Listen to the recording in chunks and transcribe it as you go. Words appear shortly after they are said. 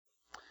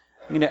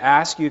I'm going to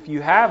ask you if you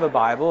have a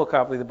Bible, a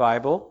copy of the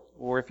Bible,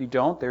 or if you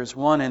don't, there's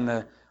one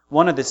in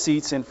one of the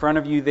seats in front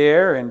of you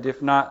there, and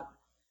if not,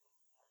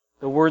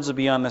 the words will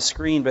be on the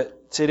screen.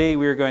 But today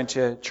we're going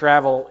to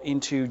travel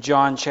into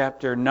John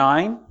chapter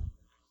 9.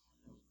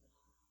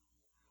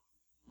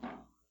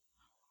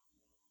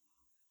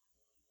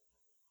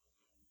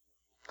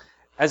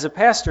 As a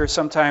pastor,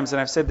 sometimes,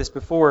 and I've said this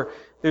before,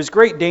 there's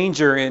great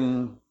danger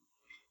in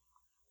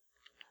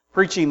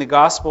preaching the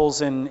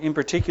Gospels and in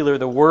particular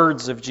the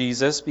words of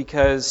Jesus,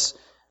 because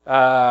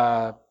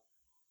it's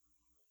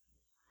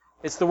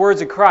the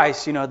words of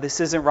Christ. You know, this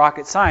isn't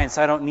rocket science.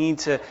 I don't need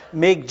to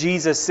make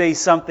Jesus say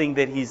something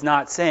that He's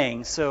not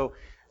saying. So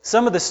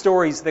some of the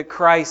stories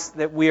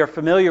that we are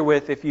familiar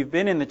with, if you've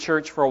been in the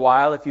church for a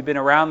while, if you've been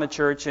around the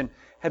church and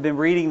have been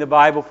reading the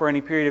Bible for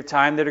any period of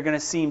time, that are going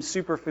to seem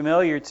super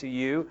familiar to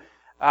you,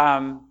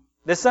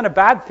 that's not a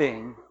bad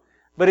thing.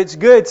 But it's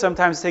good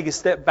sometimes to take a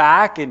step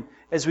back, and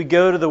as we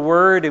go to the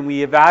Word and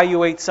we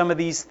evaluate some of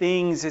these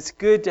things, it's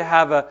good to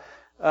have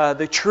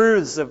the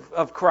truths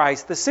of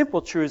Christ, the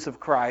simple truths of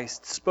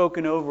Christ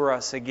spoken over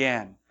us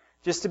again.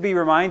 Just to be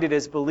reminded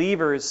as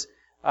believers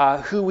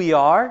who we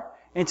are,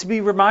 and to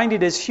be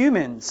reminded as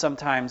humans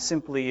sometimes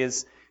simply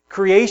as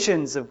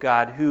creations of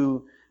God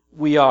who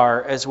we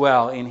are as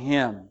well in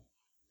Him.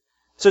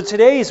 So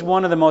today is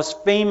one of the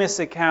most famous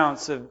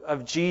accounts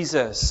of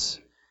Jesus.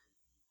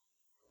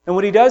 And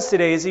what He does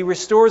today is He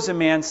restores a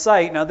man's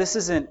sight. Now this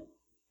isn't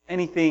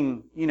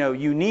anything,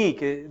 unique.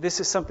 This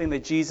is something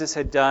that Jesus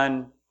had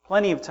done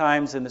plenty of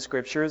times in the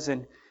Scriptures,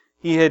 and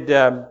He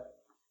had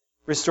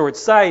restored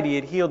sight, He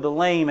had healed the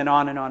lame, and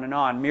on and on and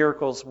on.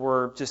 Miracles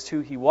were just who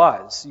He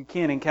was. You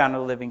can't encounter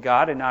the living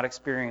God and not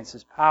experience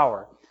His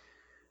power.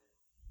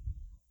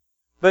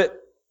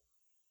 But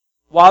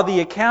while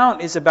the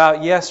account is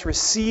about, yes,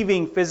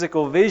 receiving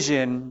physical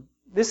vision,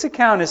 this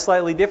account is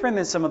slightly different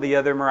than some of the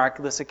other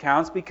miraculous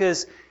accounts,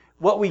 because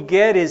what we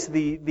get is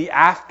the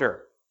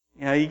after.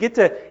 You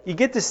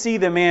get to see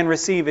the man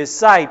receive his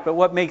sight, but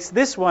what makes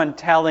this one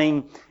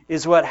telling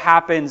is what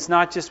happens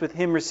not just with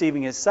him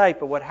receiving his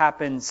sight, but what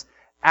happens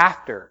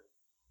after.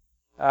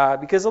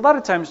 Because a lot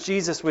of times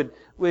Jesus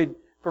would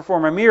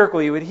perform a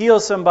miracle, He would heal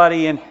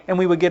somebody, and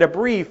we would get a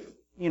brief,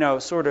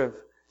 sort of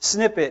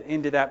snippet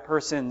into that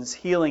person's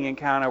healing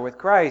encounter with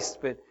Christ.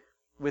 But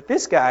with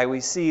this guy,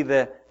 we see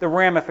the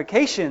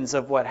ramifications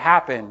of what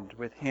happened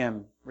with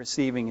him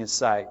receiving his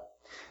sight.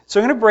 So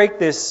I'm going to break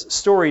this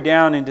story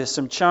down into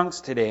some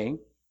chunks today,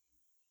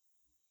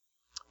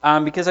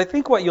 because I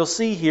think what you'll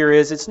see here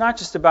is it's not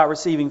just about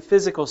receiving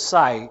physical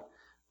sight,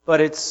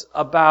 but it's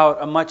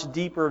about a much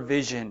deeper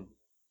vision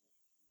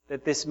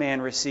that this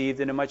man received,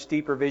 and a much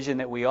deeper vision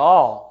that we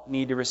all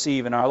need to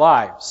receive in our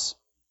lives.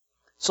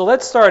 So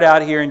let's start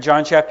out here in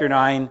John chapter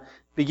 9,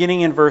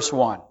 beginning in verse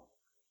 1.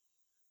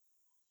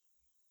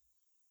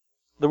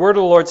 The word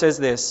of the Lord says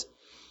this: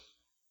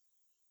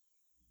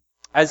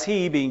 As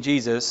He, being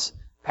Jesus,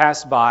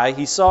 passed by,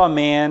 He saw a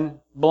man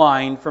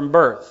blind from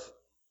birth.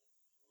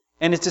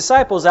 And His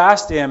disciples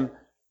asked Him,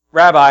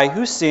 Rabbi,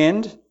 who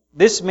sinned,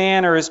 this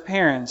man or his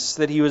parents,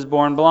 that he was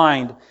born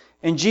blind?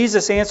 And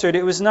Jesus answered,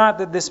 It was not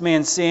that this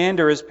man sinned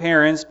or his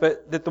parents,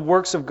 but that the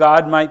works of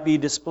God might be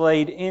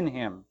displayed in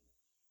him.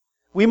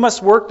 We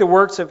must work the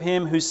works of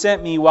Him who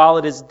sent me while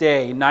it is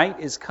day. Night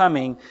is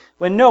coming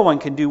when no one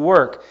can do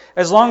work.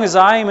 As long as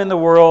I am in the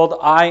world,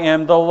 I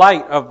am the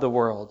light of the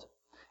world.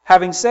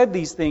 Having said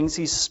these things,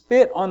 He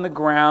spit on the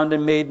ground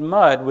and made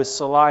mud with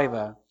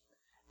saliva.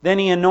 Then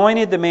He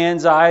anointed the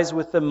man's eyes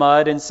with the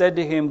mud and said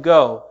to him,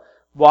 Go,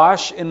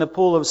 wash in the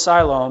pool of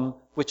Siloam,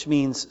 which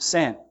means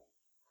sent.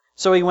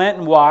 So he went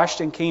and washed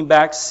and came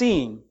back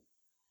seeing.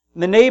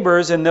 The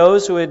neighbors and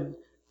those who had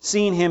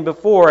seen him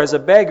before as a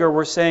beggar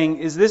were saying,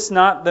 Is this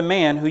not the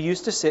man who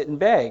used to sit and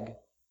beg?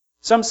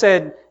 Some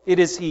said, It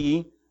is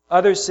he.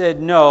 Others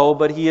said, No,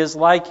 but he is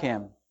like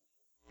him.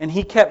 And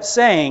he kept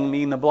saying,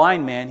 meaning the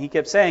blind man, he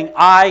kept saying,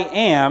 I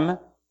am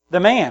the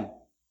man.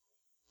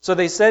 So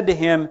they said to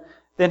him,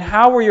 Then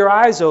how were your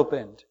eyes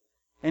opened?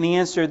 And he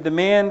answered, The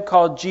man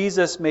called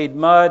Jesus made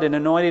mud and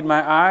anointed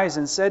my eyes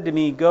and said to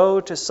me, Go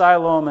to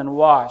Siloam and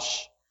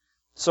wash.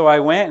 So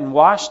I went and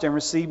washed and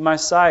received my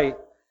sight.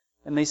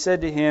 And they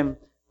said to him,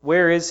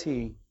 Where is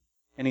he?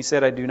 And he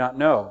said, I do not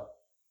know.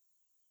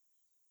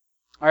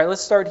 All right,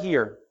 let's start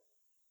here.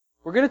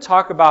 We're going to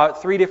talk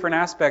about 3 different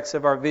aspects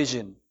of our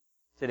vision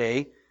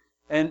today.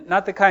 And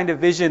not the kind of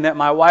vision that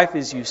my wife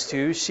is used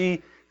to.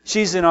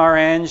 She's an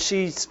RN.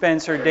 She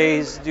spends her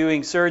days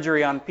doing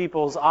surgery on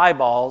people's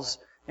eyeballs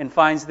and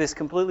finds this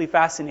completely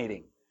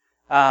fascinating.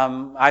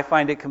 I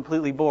find it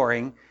completely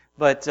boring.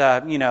 But,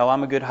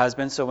 I'm a good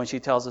husband, so when she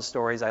tells us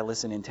stories, I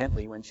listen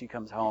intently when she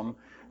comes home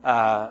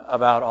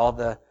about all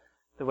the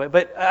way.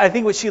 But I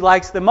think what she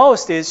likes the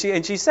most is,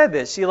 she said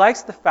this, she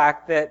likes the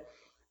fact that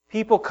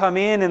people come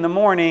in the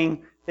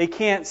morning, they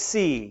can't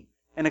see.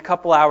 And a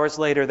couple hours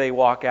later, they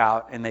walk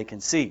out and they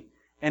can see.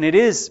 And it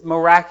is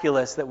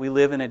miraculous that we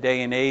live in a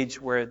day and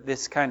age where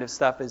this kind of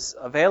stuff is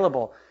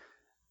available.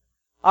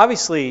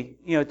 Obviously,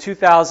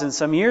 2,000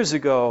 some years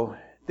ago,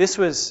 this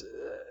was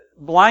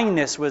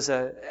blindness was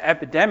an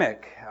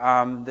epidemic.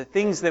 The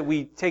things that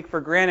we take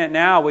for granted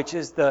now, which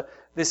is the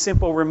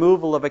simple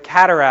removal of a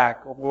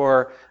cataract,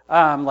 or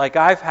like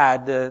I've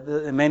had,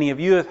 many of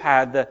you have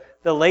had, the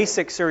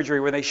LASIK surgery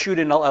where they shoot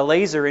a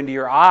laser into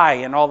your eye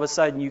and all of a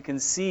sudden you can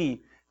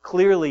see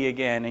clearly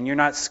again and you're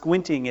not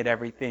squinting at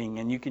everything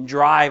and you can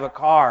drive a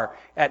car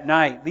at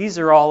night. These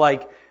are all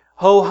like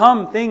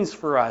ho-hum things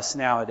for us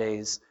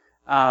nowadays.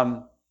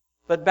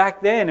 But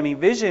back then,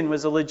 vision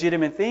was a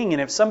legitimate thing,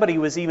 and if somebody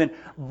was even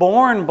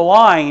born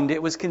blind,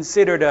 it was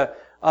considered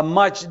a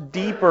much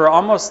deeper,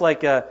 almost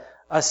like a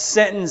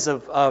sentence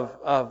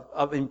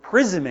of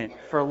imprisonment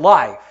for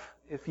life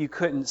if you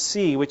couldn't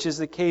see, which is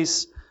the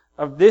case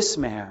of this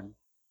man.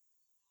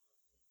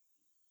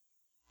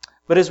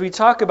 But as we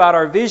talk about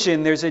our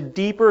vision, there's a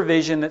deeper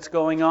vision that's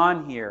going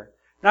on here.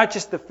 Not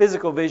just the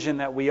physical vision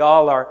that we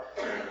all are,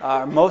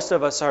 most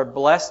of us are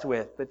blessed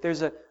with, but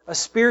there's a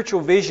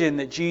spiritual vision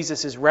that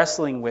Jesus is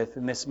wrestling with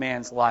in this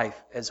man's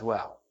life as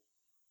well.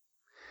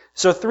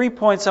 So 3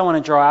 points I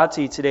want to draw out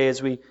to you today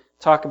as we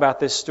talk about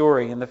this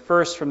story. And the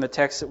first from the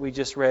text that we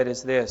just read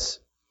is this.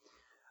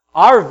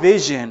 Our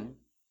vision,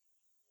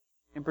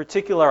 in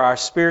particular our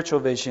spiritual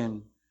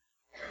vision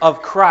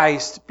of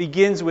Christ,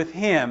 begins with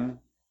Him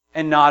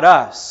and not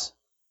us.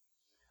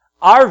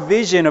 Our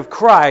vision of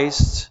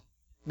Christ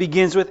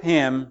begins with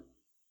Him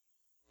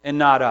and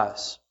not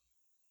us.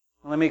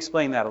 Let me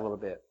explain that a little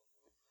bit.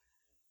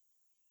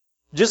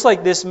 Just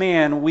like this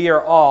man, we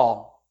are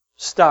all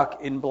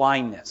stuck in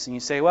blindness. And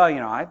you say, well,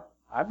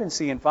 I've been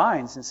seeing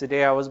fine since the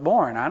day I was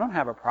born. I don't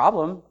have a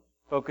problem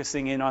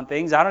focusing in on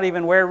things. I don't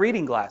even wear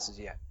reading glasses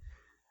yet.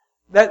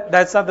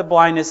 That's not the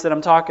blindness that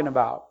I'm talking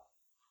about.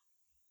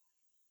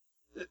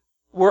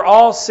 We're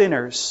all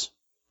sinners,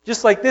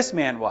 just like this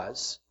man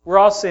was. We're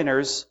all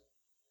sinners.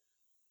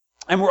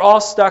 And we're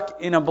all stuck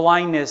in a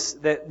blindness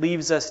that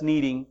leaves us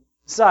needing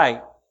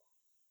sight.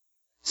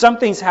 Some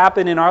things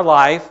happen in our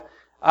life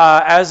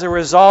as a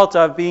result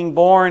of being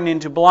born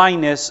into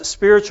blindness,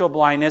 spiritual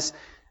blindness.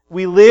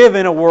 We live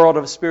in a world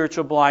of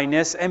spiritual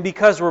blindness, and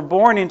because we're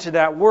born into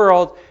that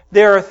world,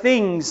 there are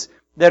things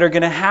that are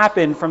going to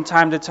happen from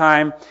time to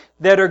time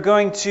that are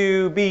going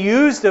to be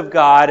used of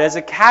God as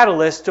a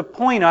catalyst to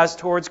point us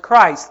towards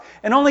Christ.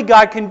 And only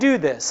God can do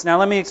this. Now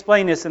let me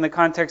explain this in the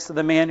context of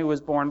the man who was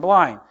born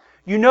blind.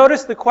 You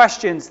notice the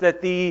questions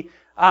that the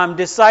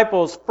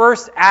disciples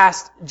first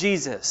asked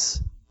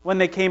Jesus when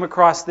they came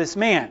across this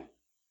man.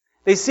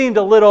 They seemed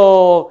a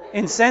little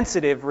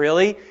insensitive,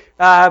 really.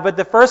 But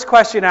the first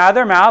question out of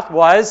their mouth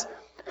was,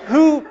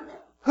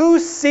 who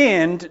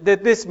sinned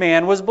that this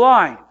man was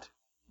blind?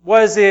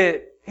 Was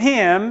it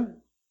him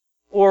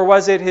or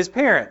was it his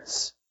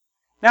parents?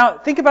 Now,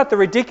 think about the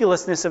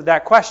ridiculousness of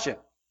that question.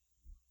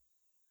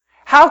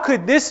 How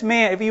could this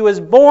man, if he was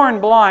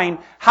born blind,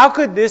 how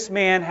could this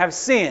man have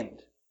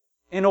sinned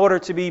in order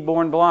to be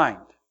born blind?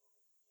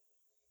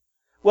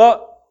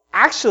 Well,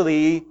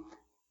 actually,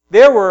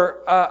 there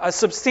were a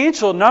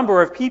substantial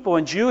number of people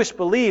in Jewish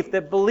belief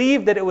that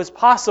believed that it was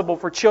possible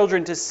for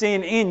children to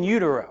sin in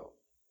utero.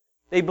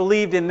 They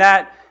believed in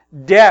that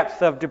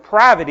depth of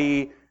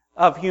depravity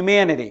of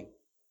humanity.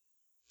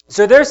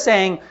 So they're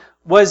saying,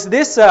 was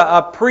this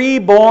a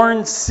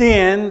pre-born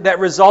sin that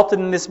resulted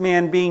in this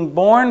man being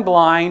born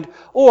blind?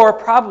 Or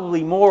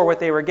probably more what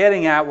they were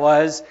getting at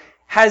was,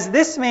 has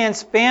this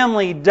man's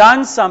family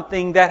done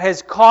something that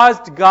has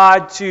caused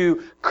God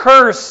to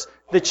curse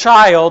the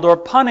child or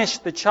punish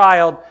the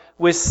child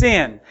with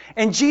sin?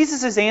 And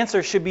Jesus'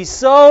 answer should be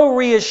so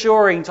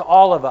reassuring to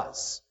all of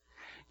us.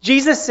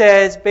 Jesus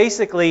says,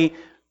 basically,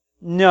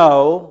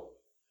 no.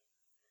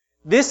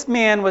 This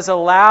man was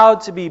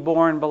allowed to be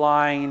born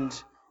blind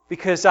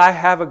because I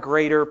have a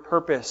greater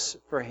purpose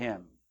for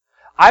him.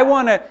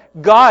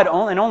 God,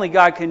 and only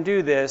God can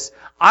do this,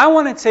 I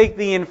want to take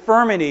the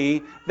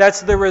infirmity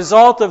that's the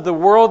result of the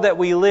world that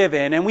we live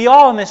in, and we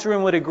all in this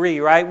room would agree,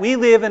 right? We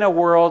live in a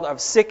world of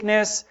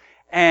sickness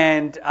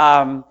and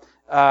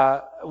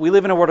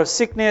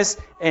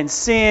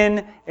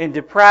sin and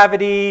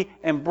depravity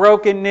and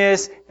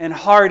brokenness and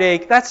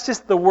heartache. That's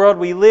just the world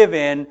we live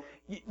in.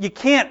 You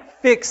can't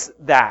fix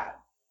that.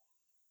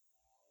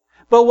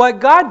 But what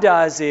God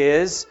does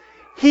is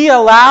He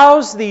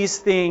allows these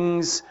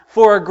things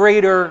for a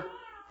greater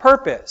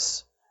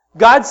purpose.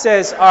 God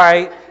says, all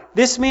right,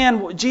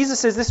 Jesus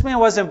says this man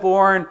wasn't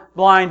born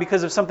blind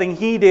because of something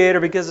he did or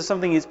because of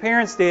something his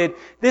parents did.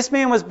 This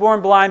man was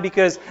born blind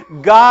because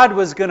God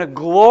was going to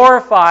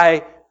glorify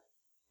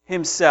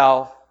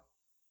Himself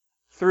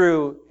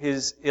through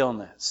his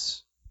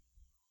illness.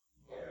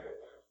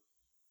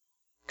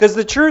 Because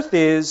the truth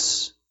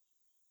is,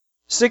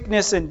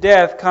 sickness and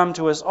death come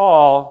to us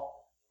all,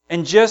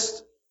 and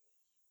just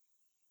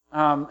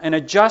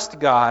an just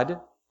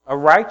God, a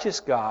righteous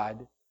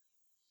God,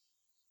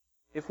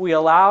 if we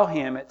allow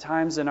Him at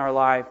times in our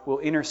life, will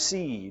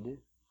intercede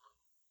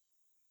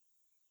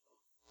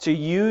to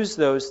use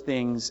those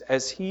things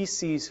as He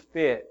sees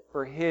fit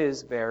for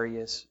His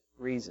various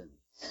reasons.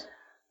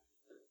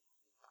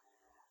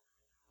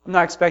 I'm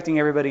not expecting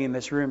everybody in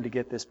this room to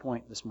get this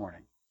point this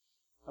morning.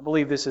 I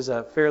believe this is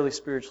a fairly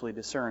spiritually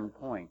discerned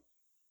point.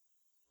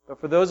 But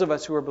for those of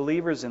us who are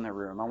believers in the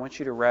room, I want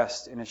you to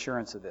rest in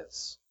assurance of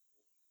this.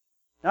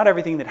 Not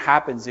everything that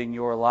happens in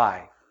your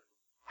life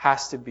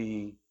has to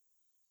be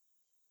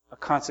a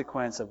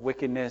consequence of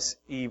wickedness,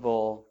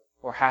 evil,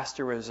 or has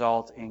to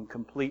result in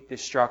complete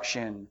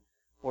destruction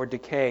or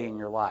decay in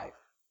your life.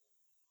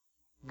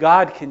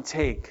 God can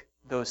take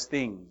those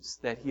things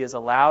that He has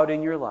allowed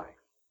in your life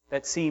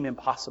that seem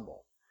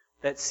impossible,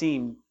 that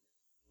seem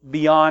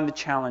beyond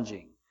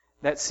challenging,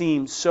 that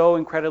seem so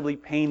incredibly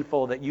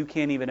painful that you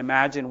can't even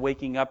imagine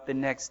waking up the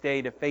next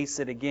day to face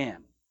it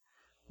again.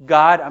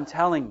 God, I'm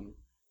telling you,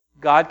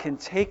 God can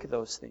take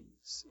those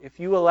things. If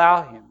you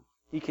allow Him,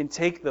 He can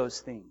take those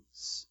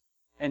things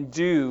and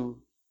do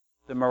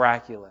the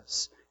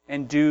miraculous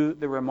and do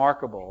the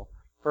remarkable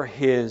for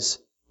His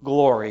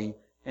glory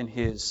and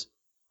His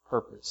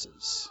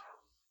purposes.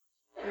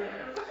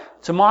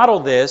 To model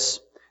this,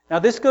 now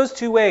this goes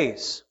two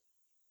ways.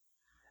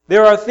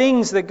 There are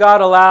things that God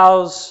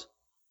allows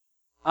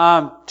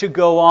to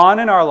go on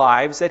in our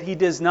lives that He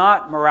does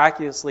not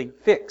miraculously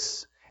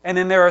fix. And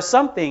then there are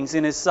some things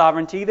in His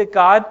sovereignty that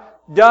God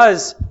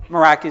does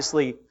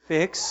miraculously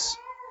fix.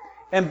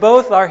 And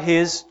both are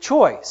His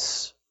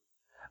choice.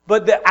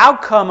 But the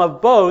outcome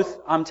of both,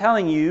 I'm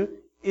telling you,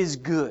 is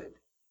good.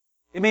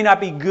 It may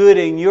not be good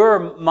in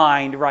your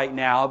mind right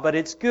now, but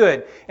it's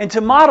good. And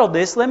to model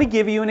this, let me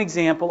give you an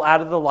example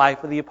out of the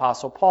life of the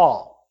Apostle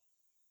Paul.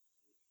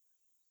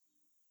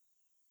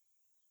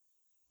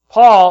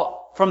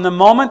 Paul, from the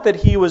moment that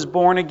he was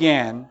born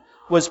again,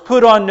 was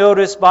put on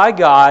notice by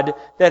God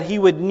that he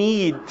would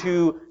need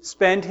to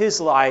spend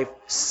his life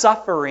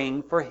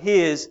suffering for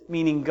His,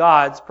 meaning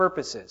God's,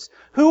 purposes.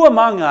 Who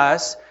among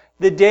us,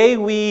 the day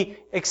we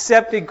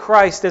accepted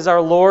Christ as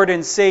our Lord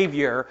and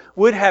Savior,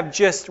 would have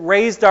just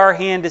raised our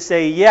hand to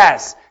say,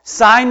 yes,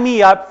 sign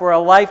me up for a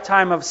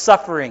lifetime of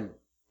suffering.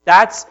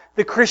 That's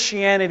the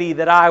Christianity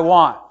that I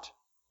want.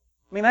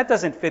 I mean, that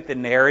doesn't fit the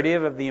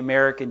narrative of the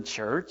American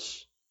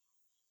church.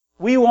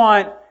 We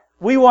want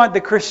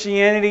the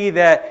Christianity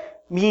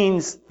that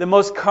means the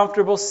most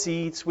comfortable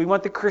seats. We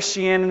want the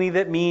Christianity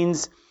that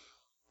means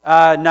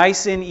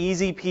nice and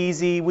easy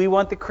peasy. We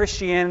want the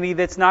Christianity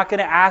that's not going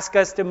to ask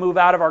us to move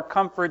out of our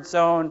comfort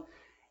zone.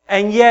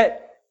 And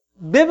yet,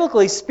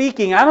 biblically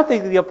speaking, I don't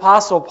think the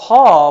Apostle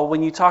Paul,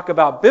 when you talk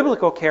about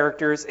biblical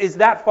characters, is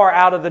that far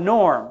out of the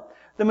norm.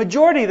 The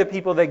majority of the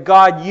people that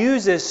God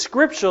uses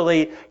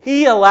scripturally,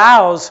 He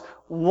allows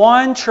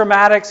one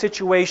traumatic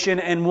situation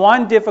and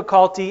one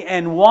difficulty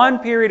and one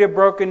period of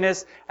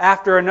brokenness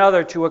after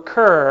another to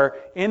occur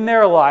in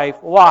their life.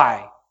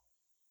 Why?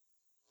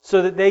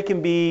 So that they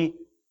can be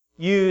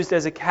used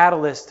as a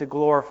catalyst to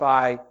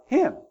glorify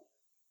Him.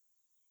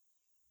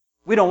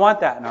 We don't want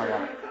that in our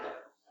life.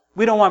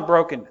 We don't want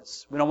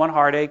brokenness. We don't want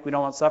heartache. We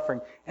don't want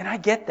suffering. And I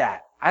get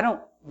that. I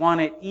don't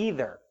want it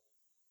either.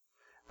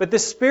 But the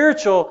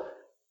spiritual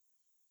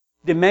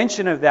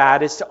dimension of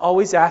that is to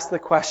always ask the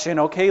question,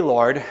 okay,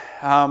 Lord,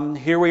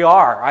 here we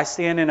are. I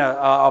stand in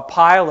a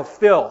pile of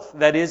filth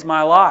that is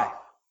my life.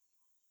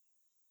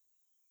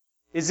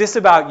 Is this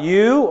about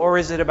You or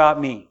is it about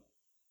me?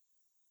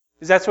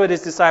 Because that's what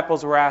His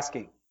disciples were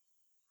asking.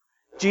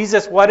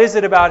 Jesus, what is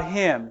it about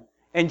Him?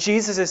 And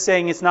Jesus is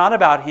saying it's not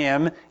about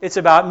Him, it's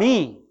about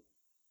me.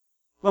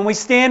 When we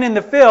stand in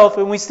the filth,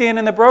 when we stand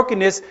in the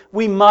brokenness,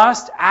 we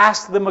must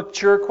ask the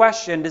mature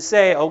question to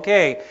say,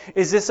 okay,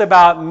 is this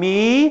about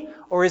me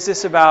or is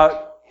this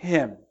about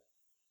Him?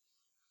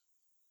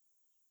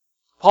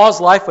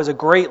 Paul's life was a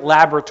great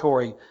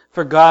laboratory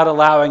for God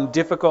allowing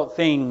difficult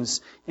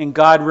things and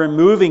God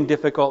removing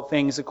difficult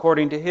things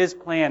according to His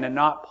plan and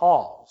not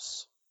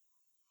Paul's.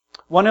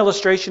 One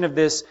illustration of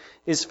this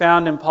is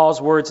found in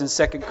Paul's words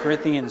in 2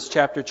 Corinthians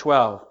chapter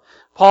 12.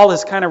 Paul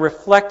is kind of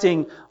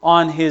reflecting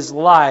on his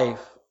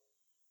life.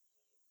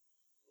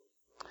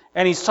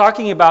 And he's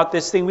talking about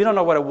this thing. We don't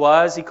know what it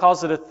was. He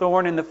calls it a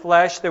thorn in the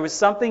flesh. There was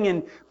something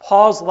in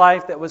Paul's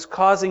life that was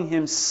causing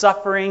him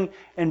suffering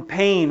and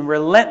pain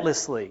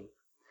relentlessly.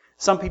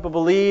 Some people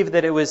believe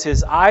that it was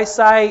his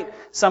eyesight.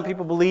 Some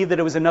people believe that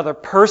it was another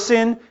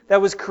person that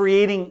was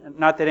creating,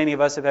 not that any of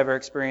us have ever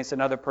experienced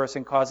another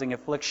person causing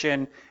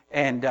affliction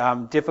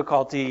and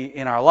difficulty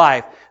in our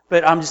life.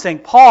 But I'm just saying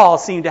Paul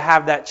seemed to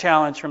have that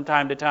challenge from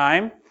time to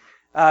time.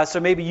 So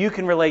maybe you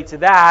can relate to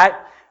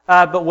that.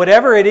 But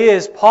whatever it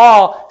is,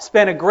 Paul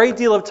spent a great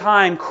deal of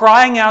time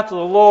crying out to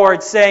the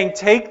Lord, saying,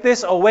 take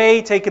this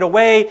away, take it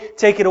away,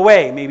 take it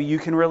away. Maybe you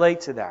can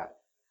relate to that.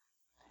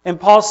 And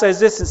Paul says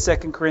this in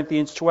 2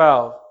 Corinthians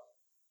 12.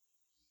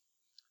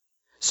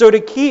 So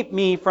to keep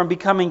me from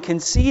becoming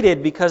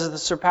conceited because of the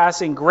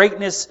surpassing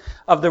greatness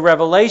of the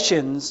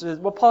revelations,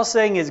 what Paul's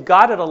saying is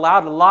God had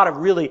allowed a lot of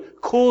really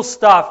cool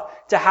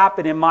stuff to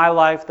happen in my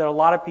life that a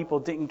lot of people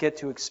didn't get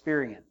to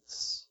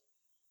experience.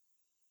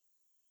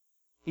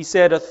 He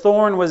said, a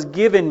thorn was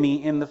given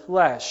me in the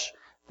flesh.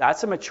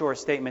 That's a mature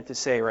statement to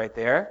say right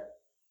there.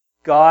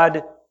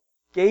 God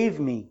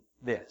gave me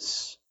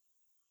this.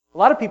 A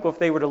lot of people, if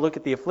they were to look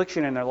at the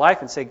affliction in their life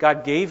and say,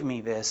 God gave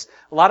me this,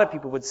 a lot of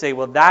people would say,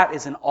 well, that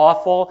is an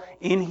awful,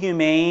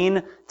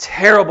 inhumane,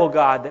 terrible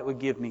God that would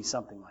give me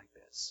something like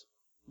this.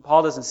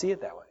 Paul doesn't see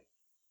it that way.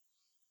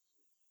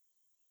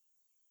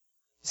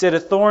 He said, a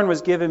thorn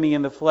was given me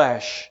in the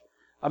flesh,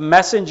 a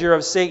messenger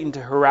of Satan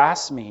to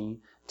harass me,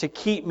 to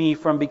keep me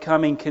from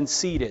becoming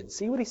conceited.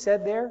 See what he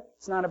said there?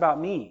 It's not about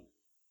me.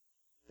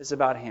 It's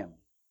about him.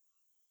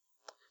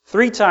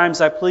 3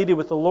 times I pleaded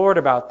with the Lord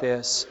about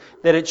this,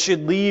 that it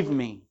should leave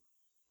me.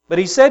 But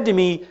he said to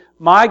me,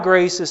 my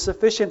grace is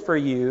sufficient for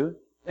you,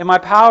 and my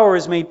power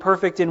is made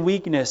perfect in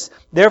weakness.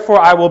 Therefore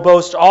I will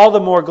boast all the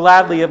more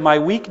gladly of my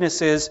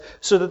weaknesses,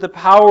 so that the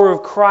power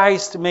of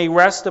Christ may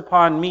rest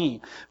upon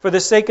me. For the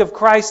sake of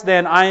Christ,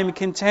 then, I am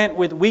content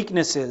with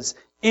weaknesses,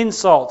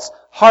 insults,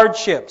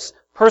 hardships,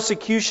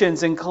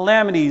 persecutions, and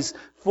calamities.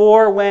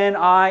 For when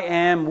I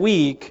am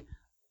weak,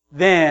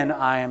 then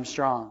I am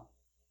strong.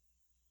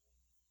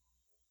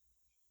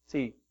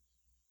 See,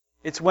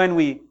 it's when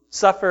we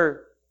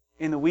suffer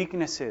in the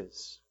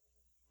weaknesses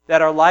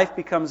that our life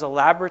becomes a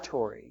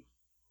laboratory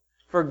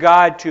for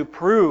God to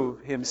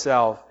prove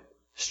Himself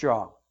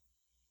strong.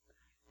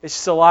 It's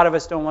just a lot of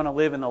us don't want to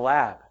live in the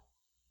lab.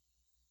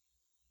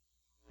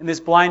 And this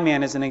blind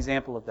man is an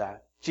example of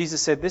that.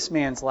 Jesus said this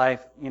man's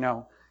life,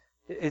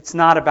 it's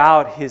not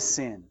about his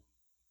sin.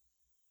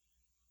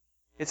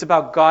 It's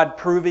about God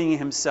proving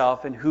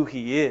Himself and who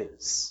He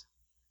is.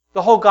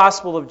 The whole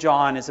Gospel of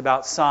John is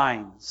about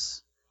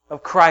signs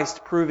of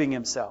Christ proving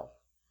Himself.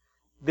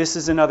 This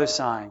is another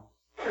sign.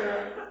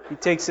 He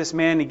takes this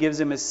man, He gives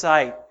him his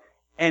sight,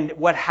 and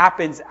what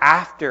happens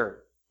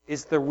after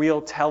is the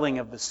real telling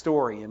of the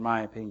story, in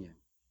my opinion.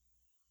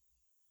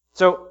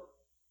 So,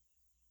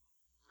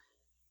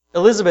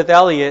 Elisabeth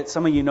Elliot,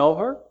 some of you know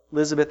her.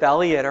 Elisabeth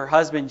Elliot, her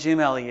husband Jim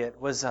Elliot,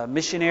 was a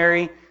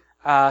missionary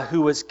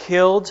who was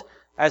killed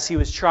as he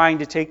was trying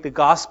to take the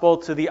gospel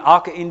to the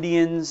Auca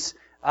Indians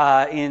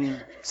in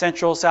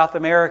Central South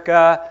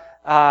America.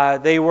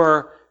 They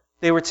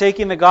were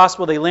taking the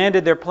gospel. They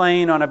landed their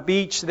plane on a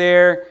beach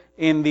there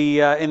in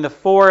the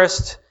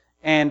forest,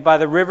 and by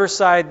the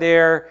riverside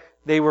there,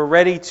 they were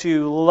ready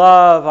to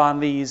love on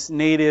these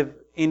native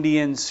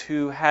Indians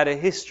who had a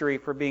history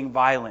for being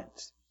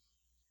violent.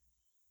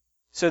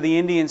 So the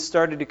Indians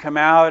started to come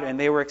out, and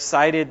they were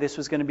excited. This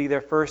was going to be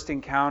their first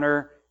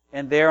encounter.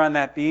 And there on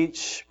that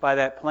beach, by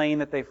that plane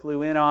that they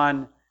flew in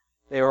on,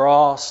 they were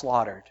all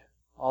slaughtered.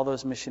 All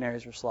those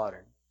missionaries were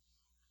slaughtered.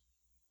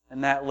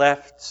 And that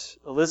left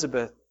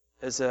Elizabeth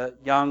as a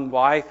young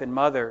wife and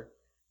mother.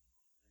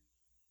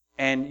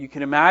 And you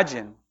can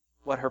imagine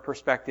what her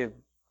perspective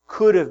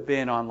could have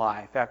been on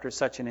life after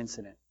such an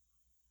incident.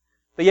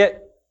 But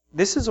yet,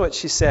 this is what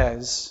she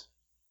says.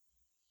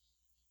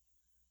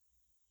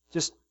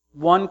 Just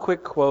one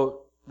quick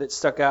quote that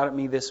stuck out at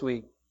me this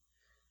week.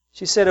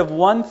 She said, of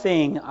one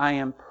thing I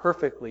am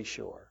perfectly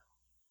sure.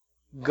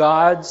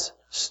 God's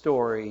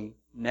story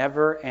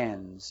never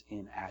ends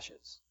in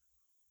ashes.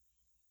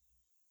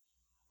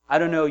 I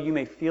don't know, you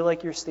may feel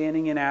like you're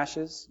standing in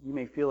ashes. You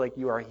may feel like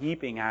you are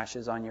heaping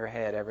ashes on your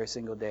head every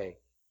single day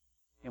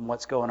in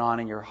what's going on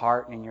in your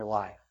heart and in your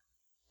life.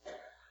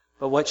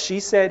 But what she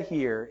said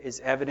here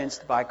is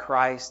evidenced by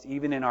Christ,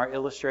 even in our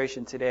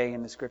illustration today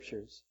in the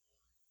Scriptures.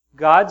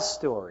 God's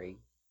story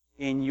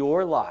in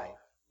your life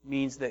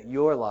means that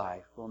your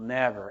life will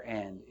never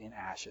end in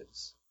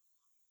ashes.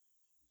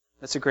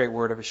 That's a great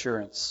word of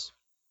assurance.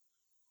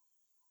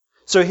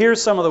 So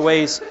here's some of the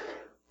ways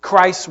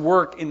Christ's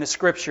work in the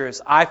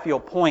Scriptures, I feel,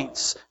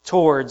 points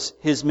towards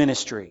His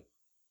ministry.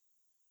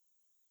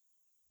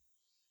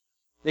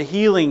 The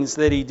healings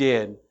that He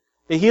did.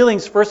 The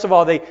healings, first of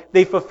all,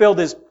 they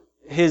fulfilled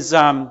His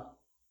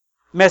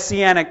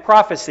messianic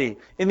prophecy.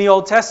 In the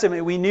Old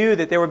Testament, we knew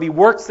that there would be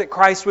works that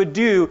Christ would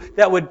do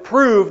that would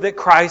prove that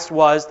Christ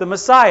was the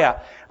Messiah.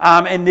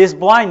 And this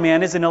blind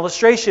man is an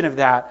illustration of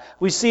that.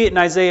 We see it in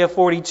Isaiah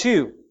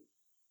 42.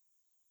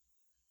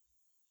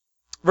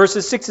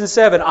 Verses 6 and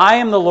 7. I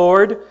am the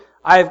Lord.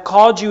 I have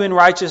called you in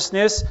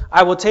righteousness.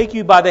 I will take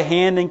you by the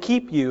hand and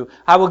keep you.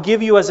 I will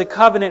give you as a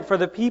covenant for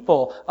the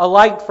people, a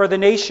light for the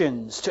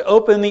nations, to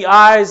open the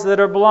eyes that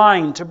are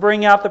blind, to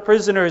bring out the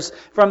prisoners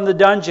from the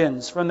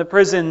dungeons, from the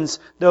prisons,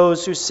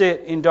 those who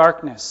sit in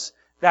darkness.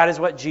 That is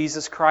what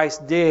Jesus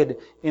Christ did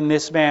in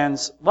this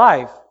man's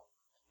life.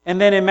 And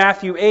then in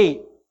Matthew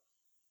 8,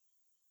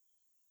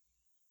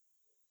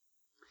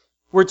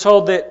 we're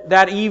told that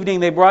that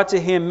evening they brought to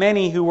Him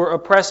many who were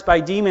oppressed by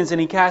demons,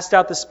 and He cast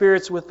out the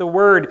spirits with the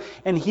word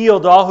and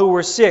healed all who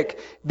were sick.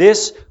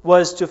 This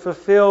was to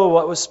fulfill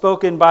what was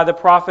spoken by the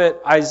prophet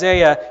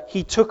Isaiah.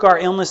 He took our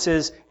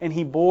illnesses and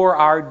He bore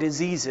our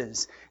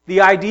diseases.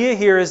 The idea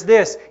here is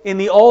this. In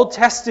the Old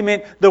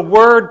Testament, the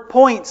word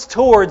points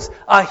towards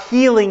a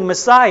healing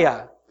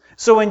Messiah.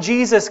 So when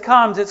Jesus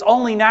comes, it's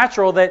only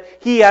natural that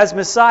He, as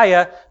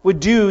Messiah,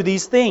 would do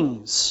these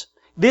things.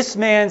 This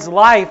man's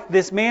life,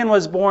 this man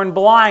was born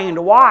blind.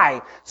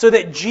 Why? So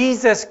that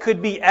Jesus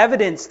could be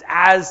evidenced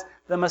as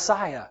the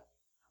Messiah.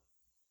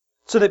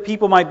 So that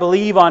people might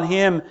believe on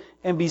Him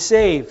and be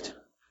saved.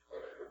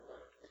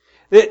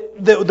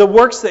 The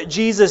works that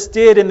Jesus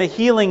did and the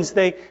healings,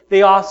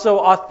 they also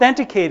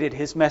authenticated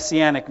His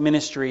messianic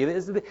ministry.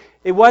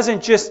 It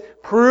wasn't just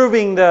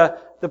proving the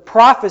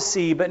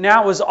prophecy, but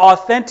now it was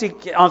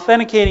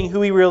authenticating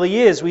who He really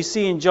is. We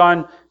see in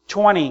John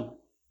 20,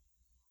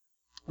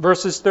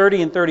 verses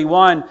 30 and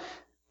 31,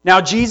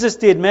 "Now Jesus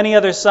did many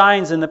other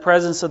signs in the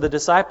presence of the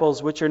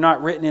disciples, which are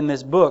not written in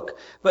this book,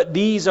 but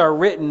these are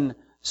written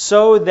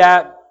so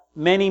that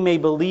many may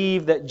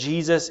believe that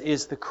Jesus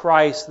is the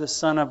Christ, the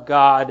Son of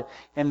God,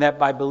 and that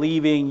by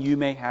believing you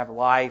may have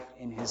life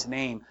in His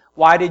name."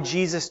 Why did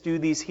Jesus do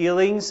these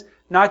healings?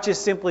 Not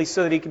just simply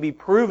so that He could be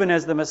proven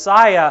as the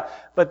Messiah,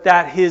 but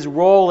that His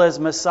role as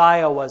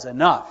Messiah was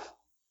enough.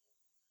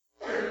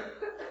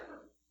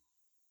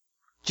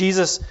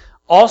 Jesus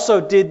also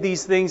did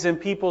these things in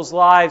people's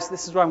lives.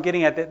 This is what I'm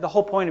getting at. The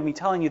whole point of me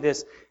telling you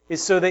this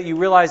is so that you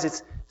realize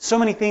it's so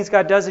many things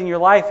God does in your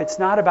life. It's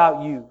not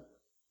about you.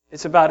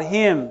 It's about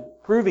Him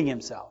proving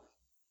Himself.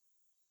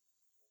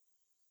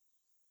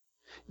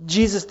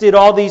 Jesus did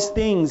all these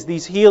things,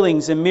 these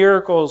healings and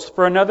miracles,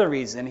 for another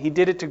reason. He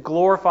did it to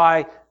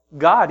glorify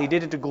God. He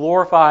did it to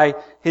glorify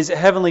His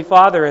Heavenly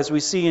Father, as we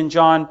see in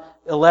John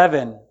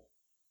 11.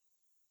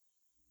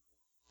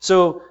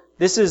 So,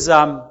 this is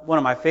one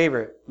of my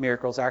favorite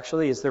miracles,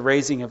 actually, is the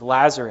raising of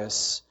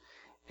Lazarus.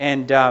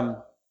 And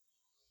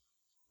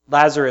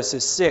Lazarus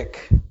is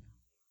sick.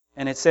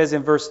 And it says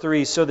in verse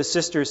 3, "So the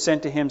sisters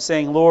sent to Him,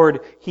 saying,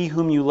 'Lord, he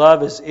whom you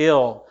love is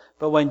ill.'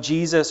 But when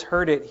Jesus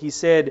heard it, He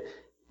said,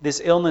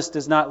 'This illness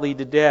does not lead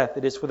to death.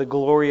 It is for the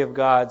glory of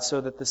God, so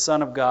that the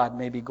Son of God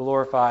may be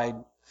glorified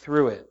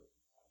through it.'"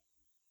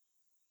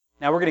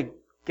 Now we're going to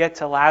get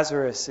to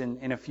Lazarus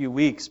in a few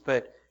weeks,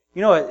 but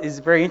you know what is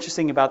very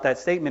interesting about that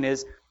statement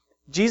is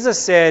Jesus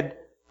said,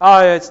 "Oh,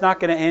 it's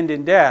not going to end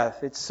in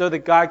death. It's so that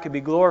God could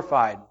be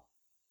glorified."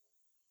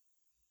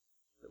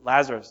 But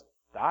Lazarus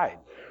died.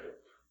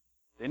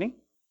 Didn't he?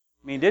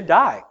 I mean, he did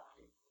die.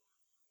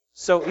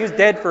 So he was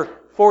dead for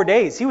 4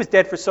 days. He was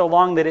dead for so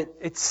long that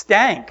it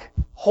stank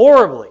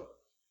horribly.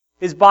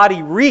 His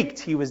body reeked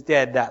he was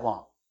dead that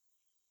long.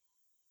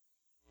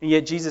 And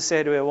yet Jesus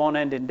said it won't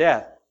end in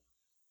death.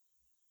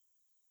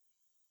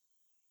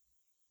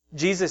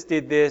 Jesus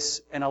did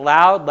this and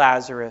allowed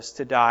Lazarus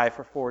to die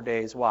for 4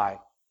 days. Why?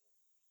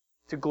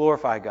 To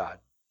glorify God.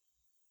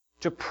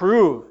 To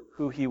prove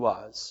who He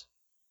was.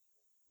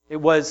 It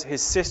was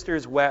His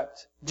sisters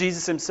wept.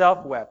 Jesus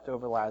Himself wept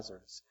over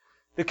Lazarus.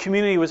 The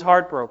community was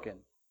heartbroken.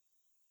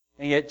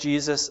 And yet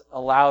Jesus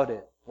allowed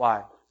it.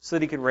 Why? So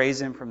that He could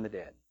raise him from the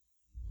dead.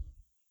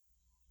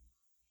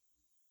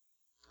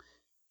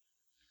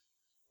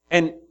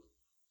 And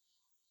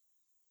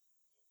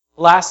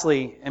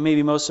lastly, and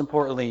maybe most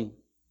importantly,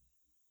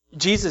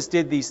 Jesus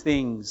did these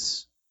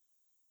things,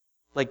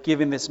 like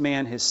giving this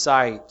man his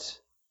sight,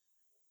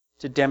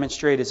 to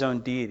demonstrate His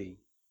own deity.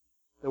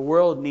 The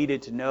world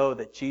needed to know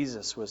that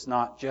Jesus was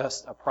not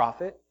just a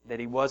prophet, that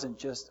He wasn't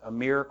just a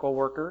miracle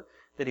worker,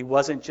 that He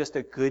wasn't just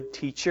a good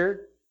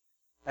teacher,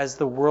 as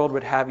the world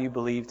would have you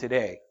believe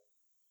today.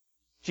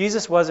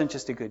 Jesus wasn't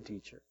just a good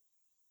teacher.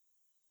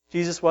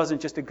 Jesus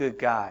wasn't just a good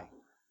guy.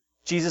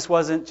 Jesus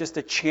wasn't just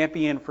a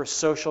champion for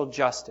social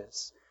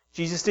justice.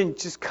 Jesus didn't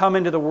just come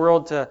into the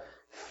world to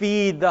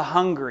feed the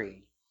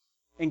hungry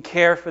and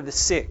care for the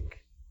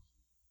sick.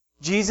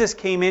 Jesus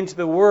came into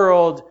the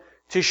world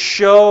to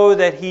show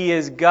that He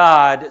is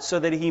God, so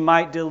that He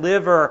might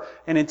deliver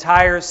an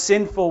entire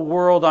sinful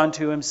world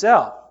unto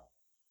Himself.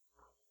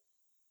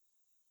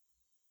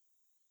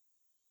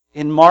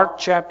 In Mark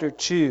chapter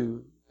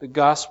 2, the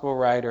Gospel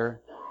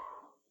writer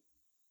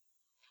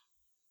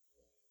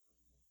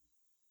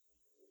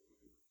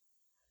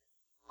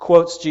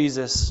quotes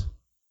Jesus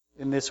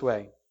in this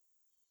way.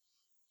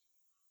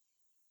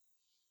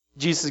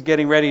 Jesus is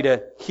getting ready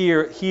to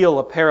heal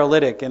a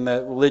paralytic, and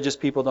the religious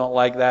people don't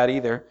like that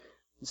either.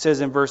 It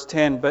says in verse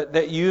 10, "But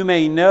that you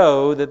may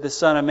know that the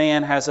Son of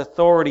Man has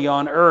authority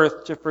on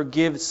earth to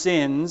forgive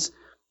sins,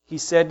 He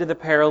said to the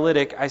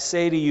paralytic, 'I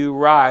say to you,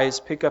 rise,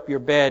 pick up your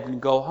bed,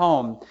 and go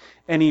home.'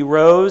 And he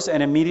rose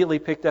and immediately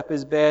picked up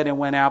his bed and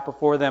went out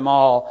before them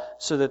all,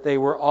 so that they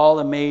were all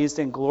amazed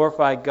and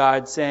glorified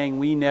God, saying,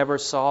 'We never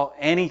saw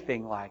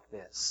anything like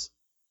this.'"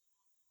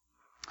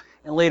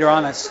 And later on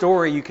in that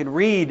story, you can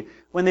read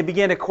when they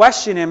began to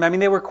question Him. I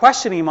mean, they were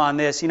questioning Him on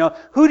this.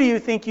 Who do you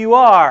think you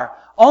are?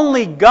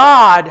 Only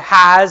God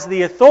has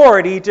the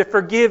authority to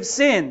forgive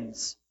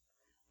sins.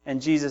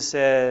 And Jesus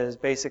says,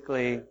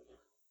 basically,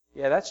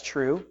 yeah, that's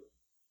true.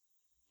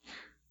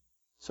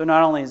 So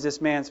not only is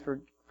this man's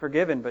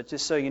forgiven, but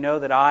just so you know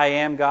that I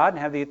am God and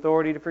have the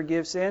authority to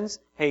forgive sins,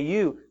 hey,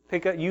 you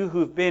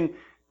who've been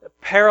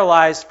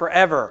paralyzed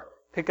forever,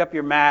 pick up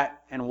your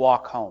mat and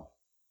walk home.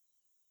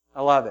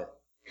 I love it.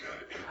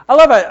 I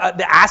love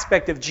the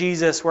aspect of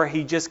Jesus where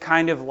He just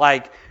kind of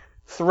like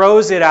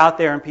throws it out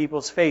there in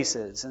people's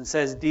faces and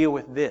says, deal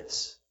with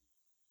this.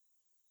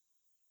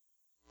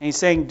 And He's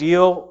saying,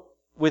 deal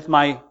with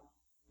my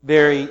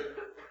very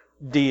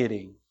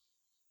deity.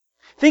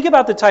 Think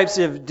about the types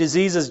of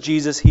diseases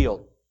Jesus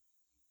healed.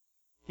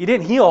 He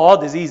didn't heal all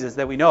diseases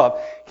that we know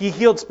of. He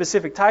healed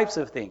specific types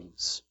of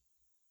things.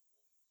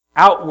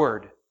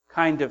 Outward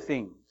kind of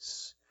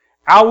things.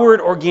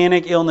 Outward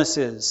organic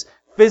illnesses.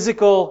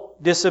 Physical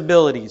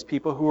disabilities.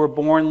 People who were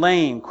born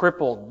lame,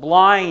 crippled,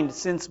 blind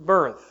since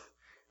birth.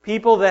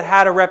 People that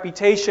had a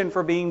reputation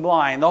for being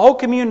blind. The whole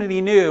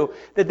community knew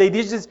that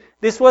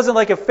this wasn't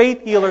like a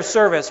faith healer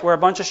service where a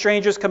bunch of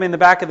strangers come in the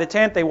back of the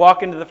tent, they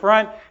walk into the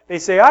front, they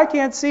say, I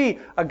can't see.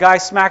 A guy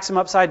smacks them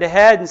upside the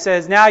head and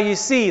says, now you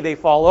see. They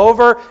fall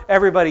over,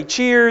 everybody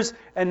cheers,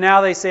 and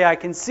now they say, I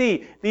can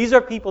see. These are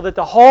people that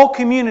the whole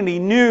community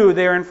knew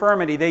their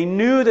infirmity. They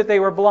knew that they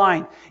were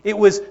blind. It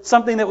was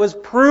something that was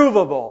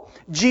provable.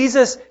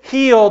 Jesus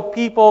healed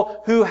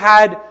people who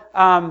had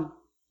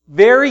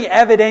very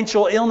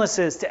evidential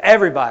illnesses to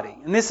everybody.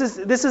 And this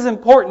is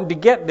important to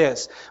get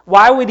this.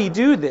 Why would He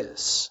do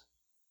this?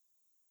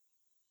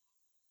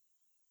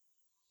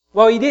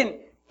 Well, He didn't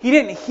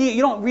heal.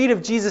 You don't read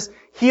of Jesus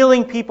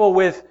healing people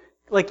with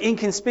like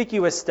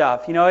inconspicuous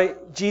stuff. You know,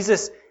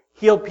 Jesus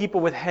healed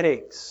people with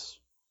headaches.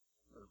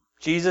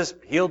 Jesus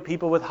healed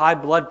people with high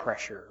blood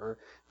pressure. Or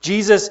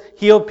Jesus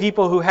healed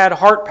people who had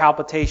heart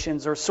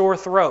palpitations or sore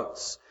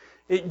throats.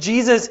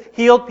 Jesus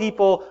healed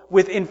people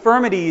with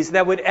infirmities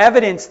that would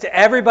evidence to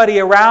everybody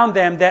around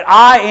them that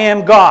I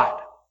am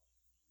God.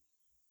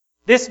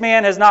 This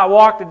man has not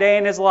walked a day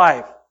in his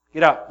life.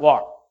 Get up,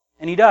 walk.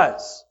 And he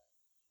does.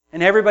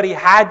 And everybody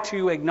had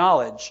to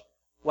acknowledge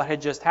what had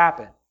just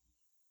happened.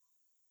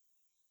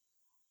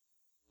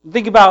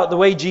 Think about the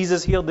way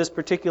Jesus healed this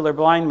particular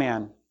blind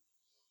man.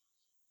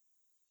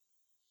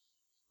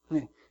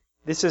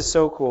 This is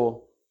so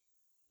cool.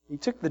 He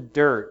took the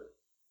dirt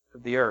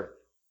of the earth.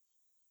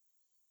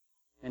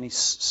 And He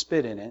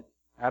spit in it.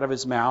 Out of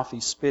His mouth,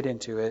 He spit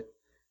into it.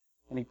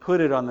 And He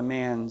put it on the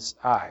man's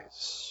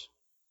eyes.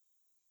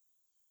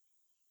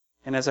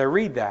 And as I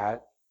read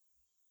that,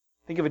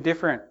 think of a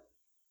different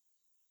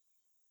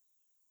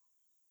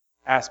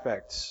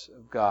aspect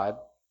of God.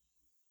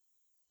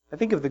 I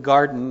think of the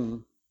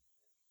garden.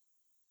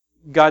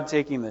 God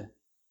taking the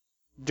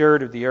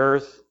dirt of the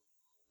earth,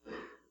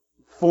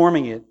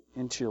 forming it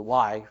into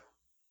life,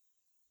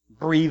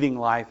 breathing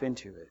life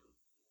into it,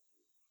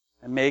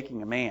 and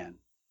making a man.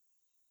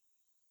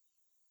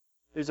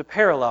 There's a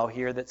parallel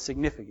here that's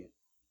significant.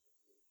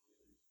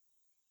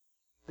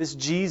 This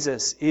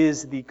Jesus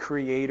is the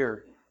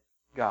Creator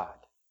God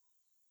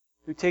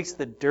who takes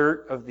the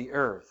dirt of the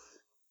earth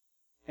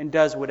and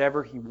does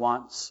whatever He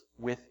wants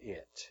with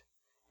it.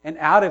 And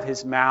out of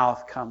His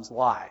mouth comes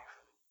life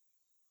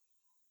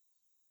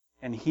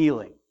and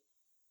healing.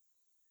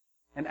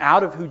 And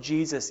out of who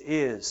Jesus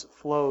is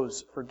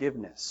flows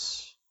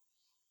forgiveness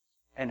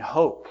and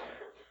hope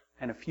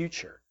and a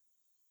future.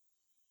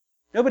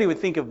 Nobody would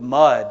think of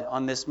mud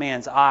on this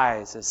man's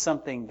eyes as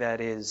something that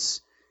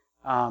is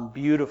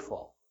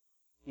beautiful.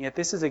 And yet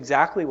this is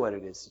exactly what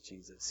it is to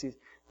Jesus.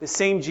 The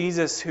same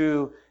Jesus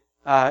who,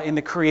 in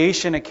the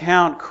creation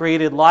account,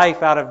 created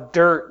life out of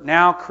dirt,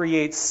 now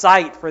creates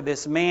sight for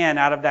this man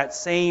out of that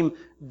same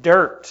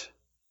dirt.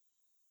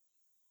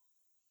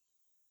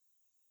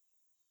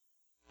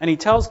 And He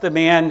tells the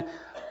man,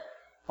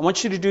 I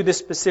want you to do this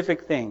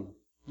specific thing.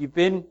 You've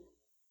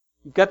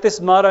got this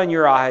mud on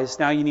your eyes,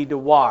 now you need to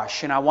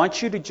wash. And I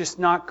want you to just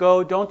not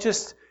go, don't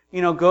just,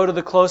 go to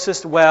the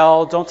closest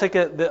well, don't take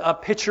a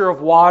pitcher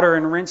of water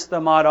and rinse the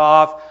mud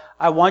off.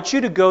 I want you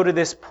to go to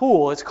this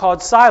pool. It's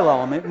called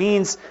Siloam. It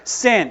means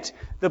sent.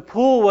 The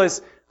pool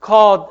was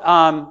called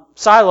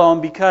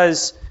Siloam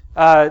because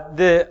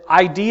the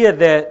idea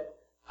that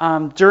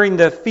during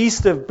the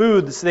Feast of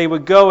Booths, they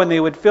would go and they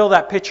would fill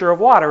that pitcher of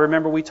water.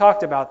 Remember, we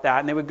talked about that.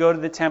 And they would go to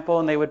the temple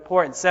and they would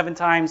pour it. And 7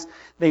 times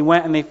they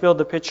went and they filled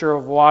the pitcher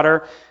of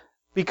water.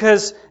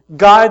 Because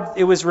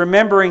it was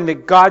remembering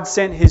that God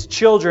sent His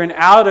children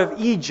out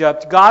of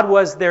Egypt. God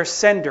was their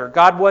sender.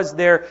 God was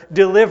their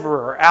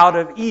deliverer out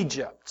of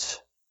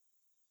Egypt.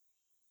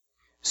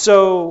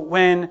 So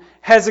when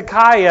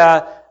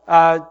Hezekiah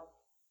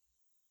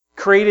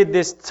created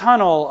this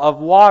tunnel of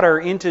water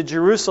into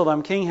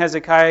Jerusalem, King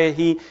Hezekiah,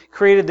 he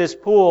created this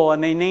pool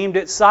and they named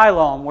it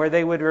Siloam, where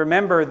they would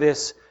remember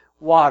this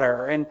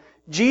water. And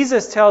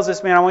Jesus tells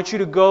this man, I want you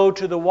to go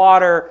to the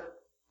water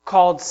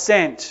called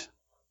Sent.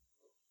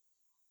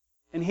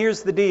 And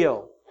here's the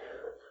deal.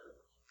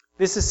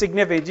 This is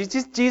significant.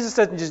 Jesus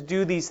doesn't just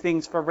do these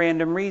things for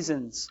random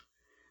reasons.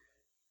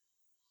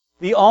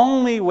 The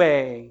only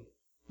way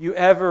you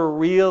ever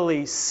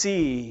really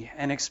see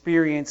and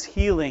experience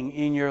healing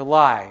in your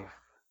life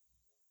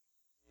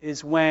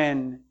is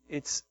when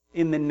it's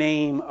in the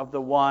name of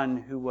the one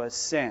who was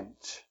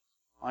sent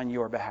on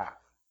your behalf.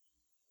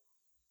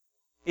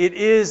 It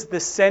is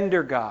the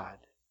sender God,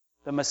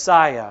 the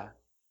Messiah,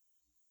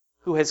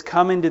 who has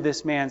come into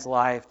this man's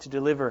life to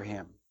deliver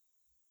him.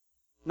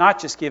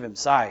 Not just give him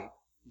sight.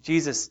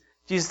 Jesus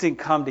didn't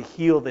come to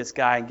heal this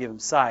guy and give him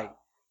sight.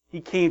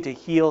 He came to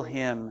heal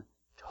him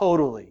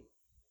totally,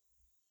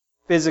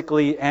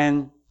 physically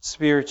and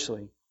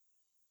spiritually.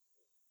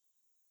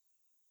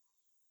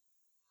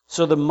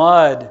 So the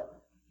mud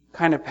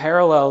kind of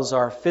parallels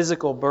our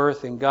physical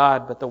birth in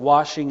God, but the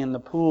washing in the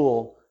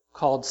pool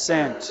called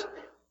sent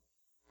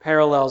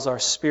parallels our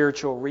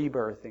spiritual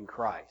rebirth in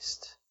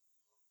Christ.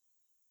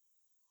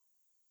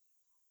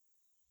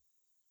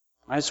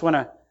 I just want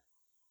to,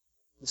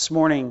 this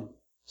morning,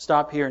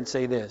 stop here and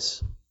say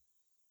this.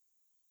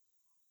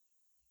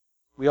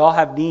 We all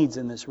have needs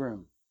in this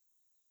room.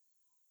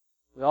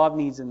 We all have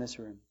needs in this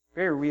room.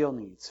 Very real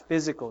needs,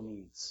 physical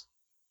needs.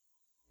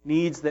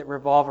 Needs that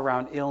revolve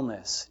around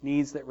illness.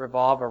 Needs that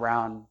revolve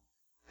around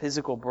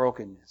physical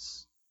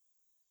brokenness.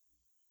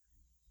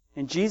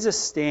 And Jesus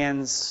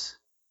stands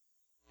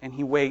and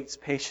He waits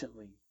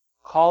patiently,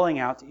 calling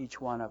out to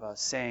each one of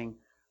us, saying,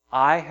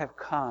 I have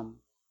come.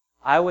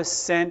 I was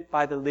sent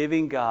by the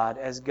living God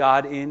as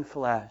God in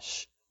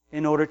flesh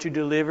in order to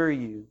deliver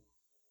you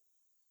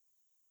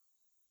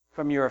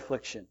from your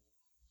affliction.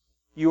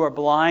 You are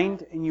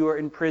blind and you are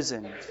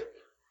imprisoned.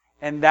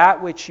 And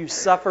that which you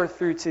suffer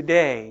through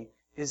today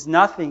is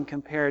nothing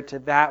compared to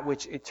that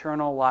which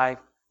eternal life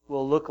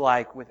will look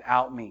like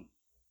without me.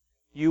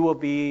 You will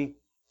be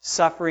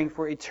suffering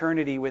for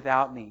eternity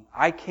without me.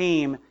 I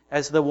came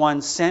as the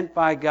one sent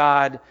by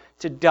God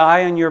to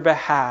die on your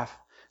behalf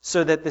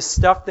so that the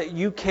stuff that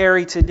you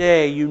carry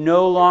today you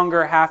no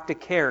longer have to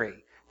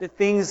carry. The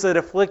things that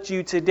afflict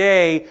you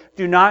today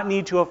do not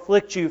need to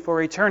afflict you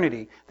for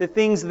eternity. The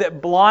things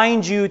that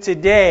blind you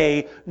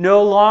today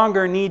no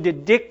longer need to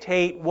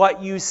dictate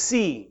what you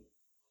see.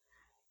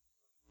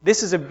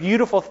 This is a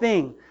beautiful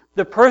thing.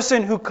 The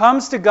person who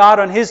comes to God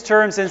on His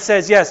terms and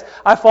says, yes,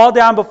 I fall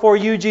down before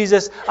you,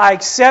 Jesus. I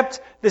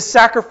accept the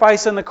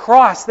sacrifice on the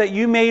cross that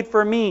you made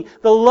for me.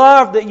 The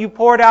love that you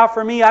poured out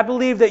for me. I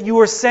believe that you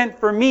were sent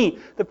for me.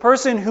 The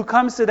person who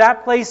comes to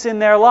that place in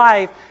their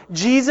life,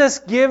 Jesus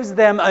gives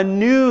them a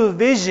new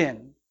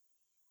vision.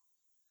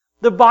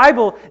 The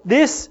Bible,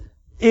 this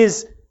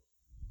is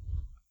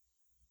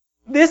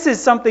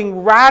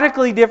something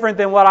radically different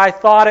than what I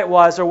thought it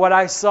was or what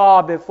I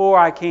saw before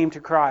I came to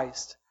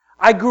Christ.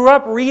 I grew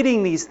up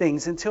reading these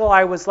things until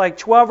I was like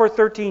 12 or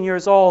 13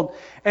 years old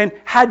and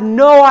had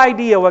no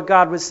idea what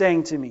God was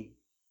saying to me.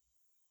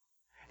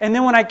 And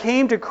then when I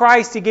came to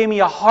Christ, He gave me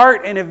a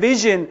heart and a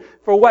vision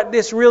for what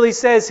this really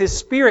says. His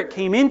Spirit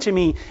came into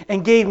me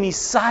and gave me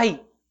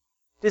sight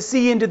to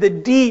see into the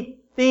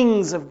deep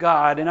things of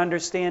God and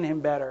understand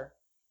Him better.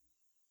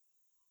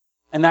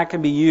 And that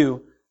can be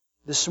you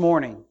this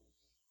morning.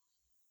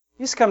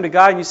 You just come to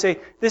God and you say,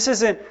 this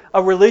isn't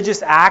a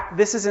religious act.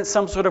 This isn't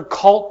some sort of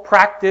cult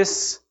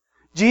practice.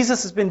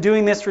 Jesus has been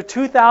doing this for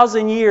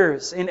 2,000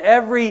 years in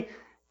every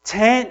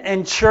tent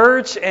and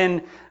church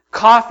and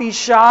coffee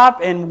shop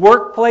and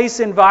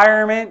workplace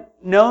environment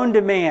known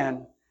to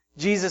man.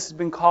 Jesus has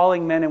been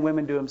calling men and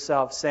women to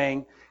Himself,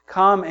 saying,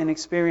 come and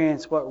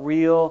experience what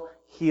real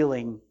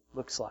healing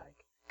looks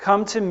like.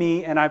 Come to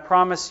me and I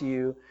promise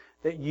you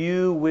that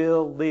you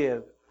will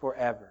live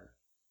forever.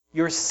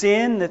 Your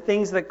sin, the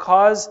things that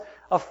cause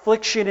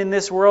affliction in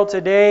this world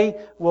today,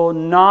 will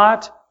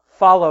not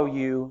follow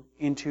you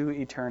into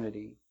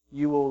eternity.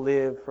 You will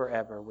live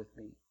forever with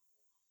me.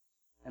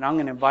 And I'm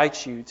going to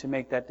invite you to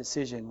make that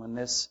decision when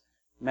this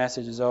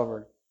message is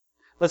over.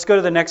 Let's go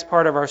to the next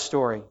part of our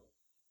story.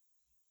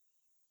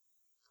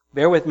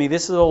 Bear with me.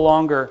 This is a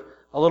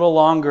little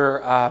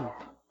longer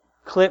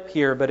clip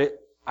here, but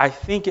I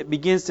think it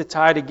begins to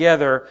tie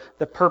together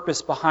the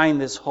purpose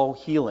behind this whole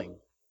healing.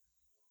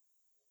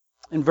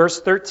 In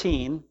verse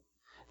 13,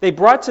 they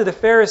brought to the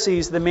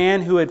Pharisees the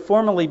man who had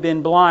formerly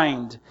been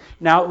blind.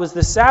 Now it was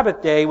the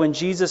Sabbath day when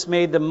Jesus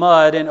made the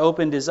mud and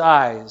opened his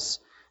eyes.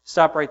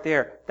 Stop right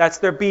there. That's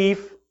their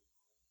beef.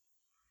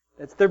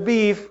 That's their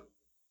beef.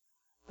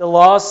 The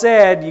law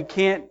said you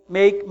can't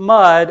make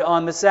mud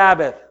on the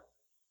Sabbath.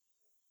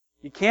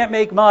 You can't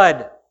make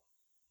mud.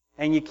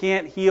 And you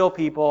can't heal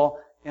people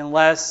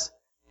unless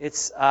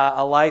it's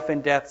a life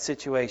and death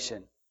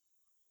situation.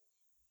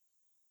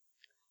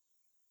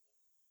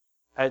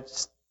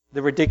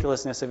 The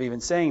ridiculousness of even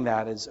saying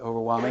that is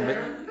overwhelming, but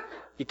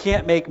you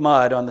can't make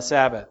mud on the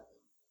Sabbath.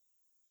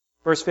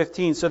 Verse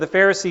 15, so the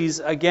Pharisees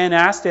again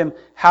asked him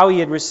how he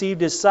had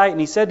received his sight, and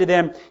he said to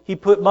them, he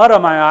put mud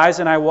on my eyes,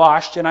 and I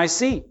washed, and I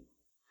see.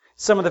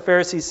 Some of the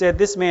Pharisees said,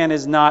 this man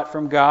is not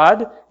from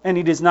God, and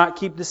he does not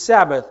keep the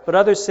Sabbath. But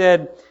others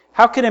said,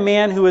 how can a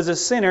man who is a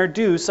sinner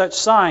do such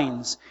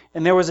signs?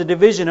 And there was a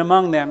division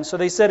among them. So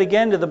they said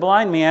again to the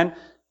blind man,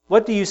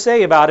 what do you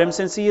say about him,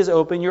 since he has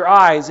opened your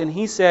eyes? And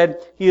he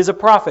said, he is a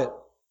prophet.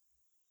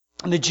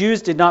 And the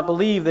Jews did not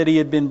believe that he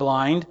had been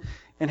blind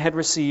and had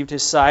received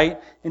his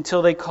sight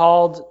until they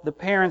called the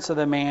parents of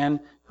the man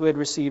who had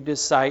received his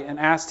sight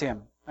and asked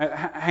him.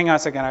 Hang on a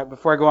second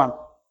before I go on.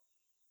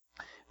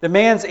 The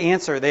man's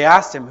answer, they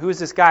asked him, who is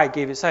this guy who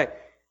gave his sight?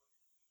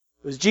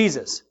 It was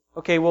Jesus.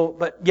 Okay,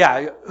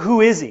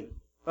 who is he?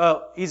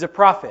 Well, he's a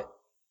prophet.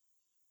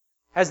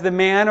 Has the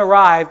man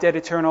arrived at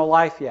eternal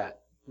life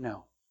yet?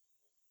 No.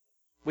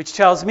 Which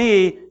tells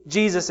me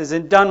Jesus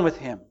isn't done with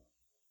him.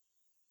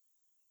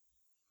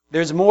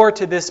 There's more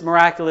to this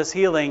miraculous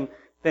healing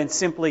than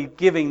simply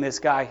giving this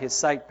guy his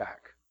sight back.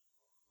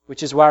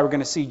 Which is why we're going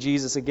to see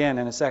Jesus again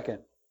in a second.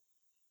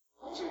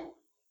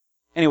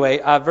 Anyway,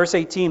 verse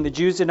 18, the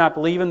Jews did not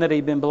believe him that he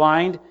had been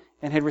blind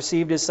and had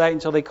received his sight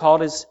until they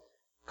called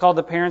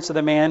the parents of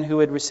the man who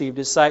had received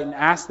his sight and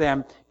asked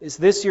them, "Is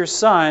this your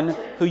son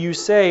who you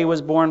say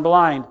was born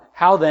blind?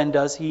 How then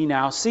does he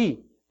now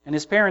see?" And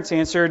his parents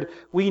answered,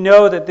 "We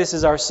know that this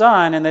is our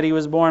son and that he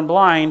was born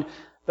blind,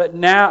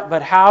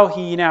 but how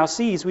he now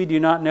sees we do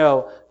not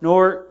know,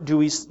 nor do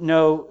we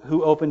know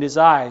who opened his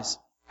eyes.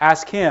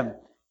 Ask him.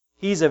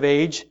 He's of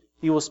age.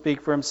 He will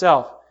speak for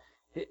himself."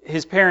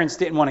 His parents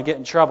didn't want to get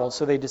in trouble,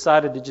 so they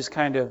decided to just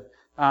kind of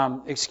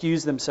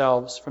excuse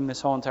themselves from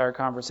this whole entire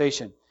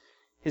conversation.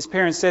 His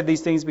parents said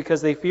these things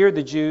because they feared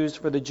the Jews,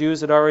 for the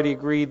Jews had already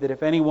agreed that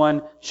if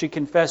anyone should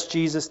confess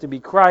Jesus to be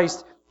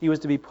Christ, he was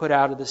to be put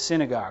out of the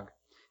synagogue.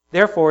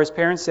 Therefore, his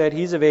parents said,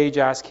 "He's of age,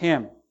 ask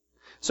him."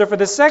 So for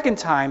the second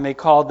time they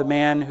called the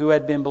man who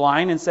had been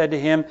blind and said to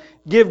him,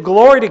 "Give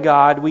glory to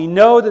God. We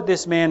know that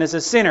this man is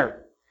a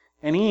sinner."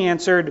 And he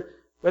answered,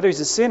 "Whether he's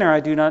a sinner, I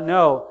do not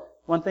know.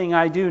 One thing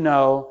I do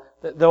know,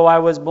 that though I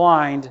was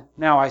blind,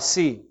 now I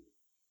see."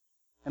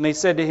 And they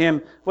said to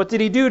him, "What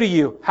did he do to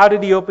you? How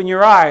did he open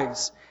your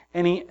eyes?"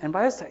 And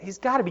by this time, he's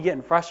got to be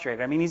getting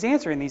frustrated. I mean, he's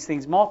answering these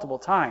things multiple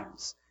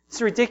times.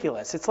 It's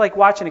ridiculous. It's like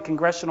watching a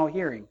congressional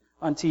hearing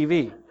on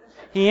TV.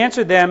 He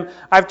answered them,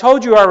 "I've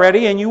told you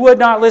already, and you would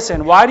not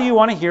listen. Why do you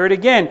want to hear it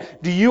again?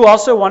 Do you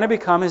also want to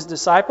become his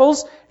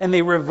disciples?" And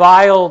they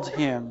reviled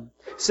him,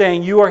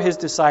 saying, "You are his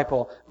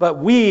disciple, but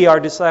we are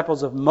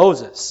disciples of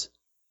Moses.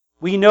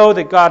 We know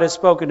that God has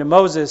spoken to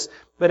Moses,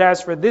 but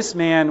as for this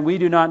man, we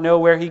do not know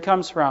where he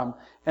comes from."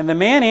 And the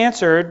man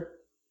answered,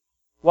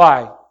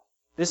 "Why,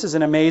 this is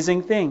an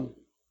amazing thing.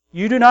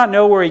 You do not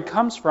know where he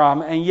comes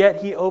from, and yet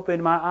he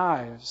opened my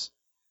eyes.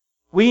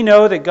 We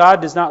know that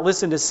God does not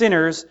listen to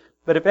sinners,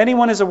 but if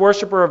anyone is a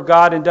worshiper of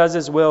God and does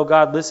his will,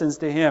 God listens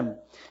to him.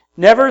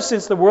 Never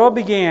since the world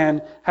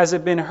began has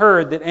it been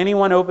heard that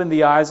anyone opened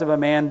the eyes of a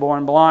man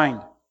born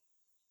blind.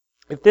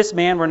 If this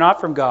man were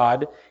not from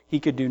God, he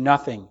could do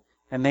nothing."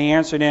 And they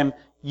answered him,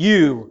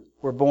 "You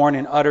were born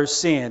in utter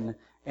sin,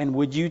 and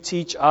would you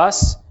teach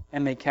us?"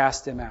 And they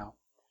cast him out.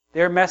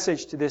 Their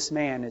message to this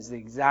man is the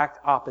exact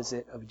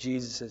opposite of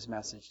Jesus'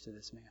 message to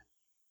this man.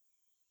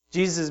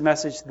 Jesus'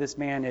 message to this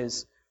man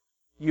is,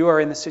 you are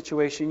in the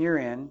situation you're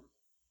in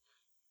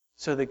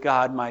so that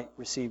God might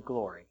receive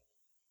glory.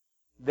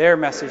 Their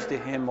message to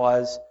him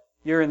was,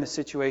 you're in the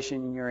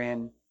situation you're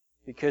in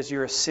because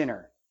you're a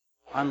sinner,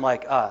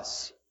 unlike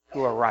us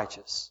who are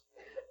righteous.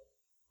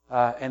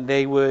 And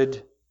they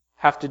would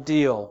have to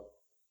deal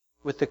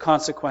with the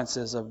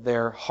consequences of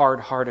their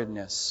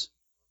hard-heartedness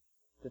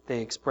that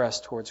they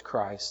expressed towards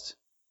Christ.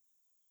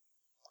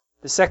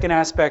 The second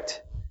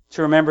aspect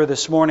to remember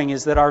this morning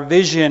is that our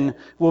vision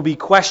will be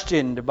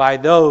questioned by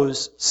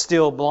those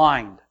still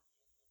blind.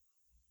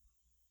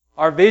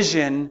 Our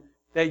vision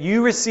that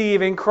you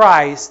receive in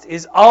Christ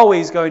is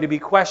always going to be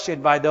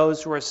questioned by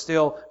those who are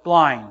still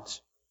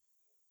blind.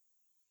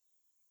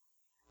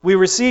 We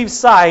receive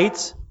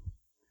sight.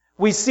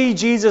 We see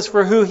Jesus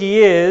for who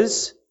He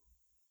is.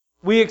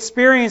 We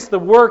experience the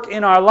work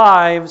in our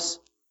lives.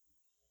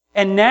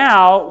 And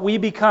now we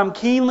become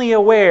keenly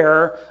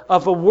aware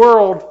of a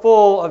world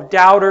full of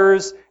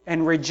doubters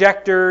and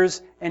rejectors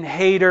and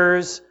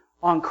haters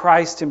on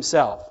Christ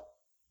Himself.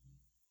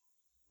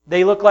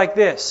 They look like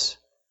this.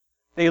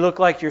 They look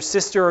like your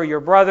sister or your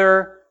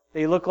brother.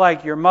 They look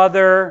like your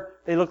mother.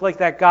 They look like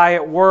that guy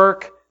at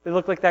work. They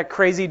look like that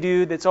crazy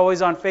dude that's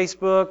always on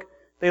Facebook.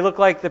 They look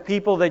like the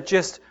people that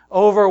just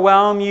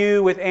overwhelm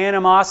you with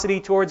animosity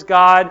towards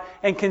God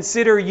and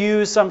consider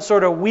you some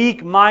sort of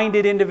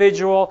weak-minded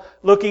individual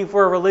looking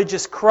for a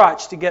religious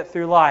crutch to get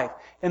through life.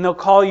 And they'll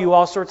call you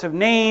all sorts of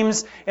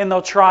names, and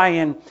they'll try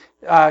and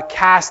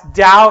cast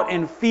doubt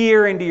and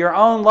fear into your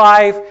own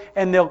life,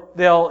 and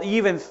they'll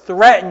even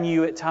threaten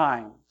you at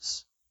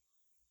times.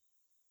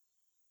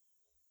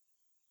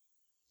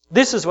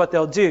 This is what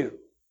they'll do.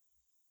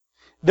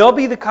 They'll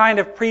be the kind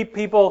of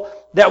people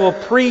that will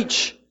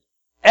preach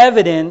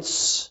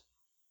evidence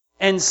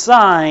and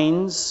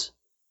signs,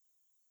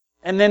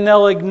 and then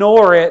they'll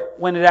ignore it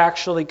when it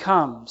actually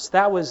comes.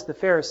 That was the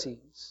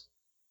Pharisees.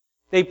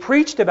 They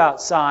preached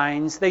about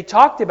signs, they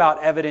talked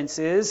about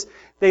evidences,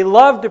 they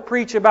loved to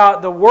preach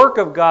about the work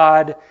of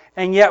God,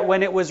 and yet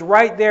when it was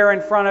right there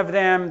in front of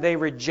them, they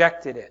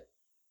rejected it.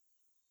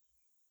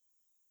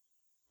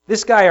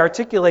 This guy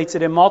articulates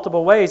it in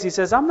multiple ways. He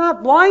says, I'm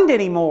not blind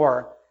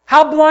anymore.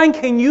 How blind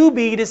can you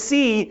be to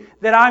see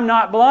that I'm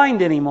not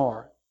blind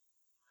anymore?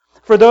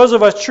 For those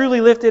of us truly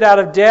lifted out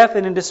of death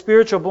and into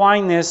spiritual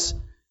blindness,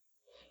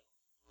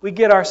 we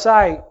get our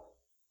sight,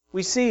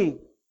 we see,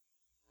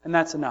 and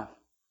that's enough.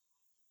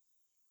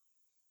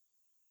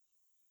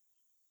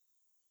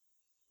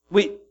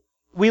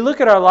 We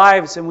look at our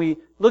lives and we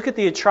look at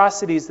the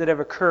atrocities that have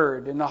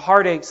occurred and the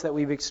heartaches that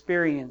we've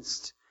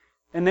experienced,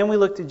 and then we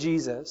look to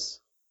Jesus.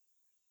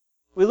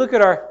 We look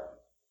at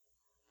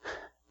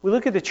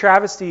the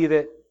travesty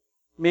that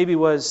maybe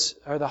was,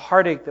 or the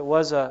heartache that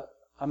was a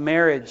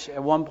marriage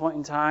at one point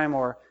in time,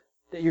 or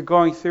that you're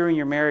going through in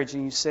your marriage,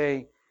 and you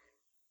say,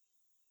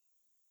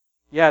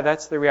 yeah,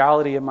 that's the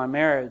reality of my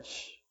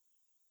marriage.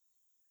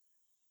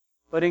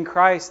 But in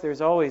Christ,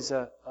 there's always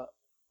a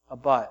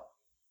but.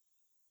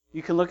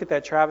 You can look at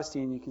that travesty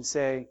and you can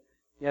say,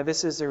 yeah,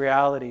 this is the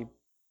reality,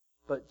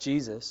 but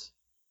Jesus.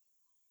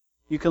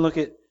 You can look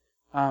at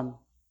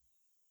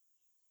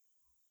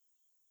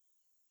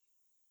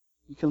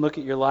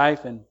your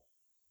life and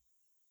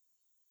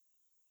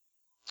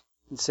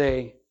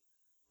say,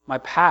 my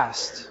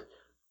past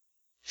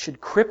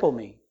should cripple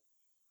me.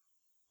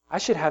 I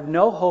should have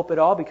no hope at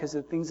all because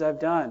of the things I've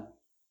done.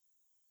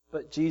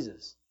 But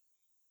Jesus.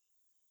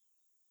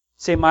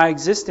 Say, my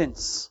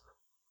existence,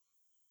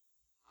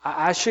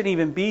 I shouldn't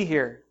even be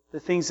here. The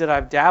things that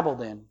I've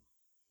dabbled in,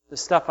 the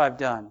stuff I've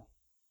done.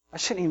 I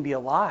shouldn't even be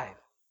alive.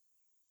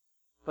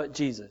 But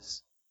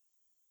Jesus.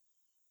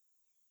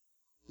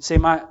 Say,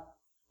 my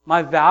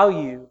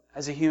value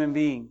as a human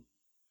being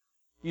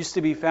used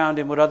to be found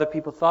in what other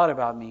people thought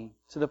about me,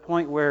 to the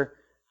point where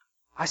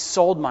I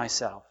sold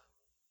myself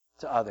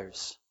to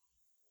others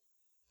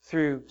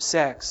through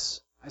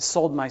sex. I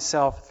sold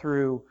myself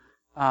through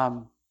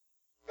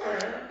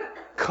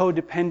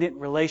codependent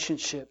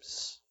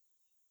relationships.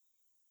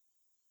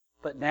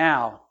 But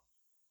now,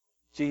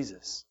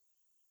 Jesus.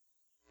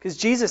 Because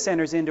Jesus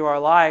enters into our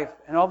life,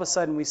 and all of a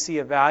sudden we see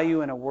a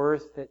value and a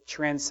worth that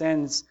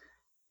transcends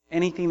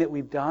anything that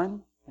we've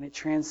done, and it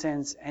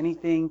transcends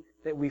anything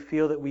that we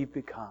feel that we've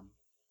become.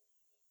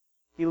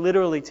 He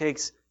literally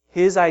takes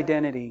His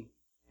identity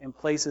and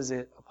places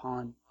it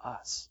upon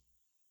us.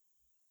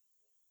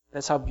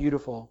 That's how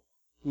beautiful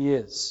He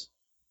is.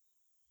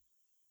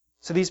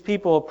 So these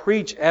people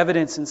preach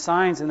evidence and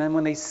signs, and then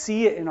when they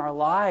see it in our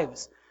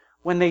lives,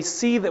 when they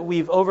see that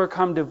we've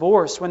overcome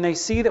divorce, when they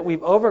see that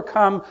we've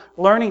overcome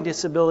learning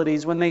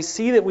disabilities, when they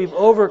see that we've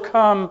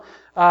overcome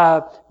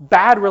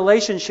bad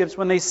relationships,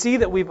 when they see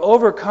that we've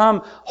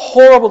overcome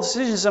horrible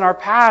decisions in our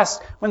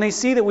past, when they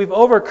see that we've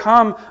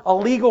overcome a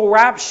legal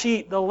rap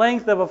sheet the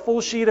length of a full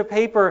sheet of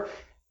paper,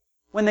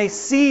 when they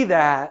see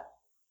that,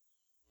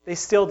 they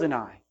still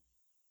deny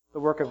the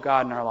work of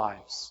God in our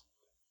lives.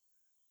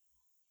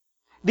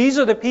 These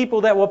are the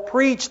people that will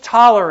preach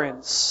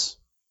tolerance,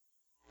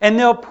 and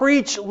they'll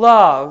preach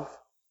love,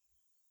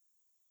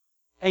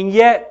 and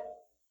yet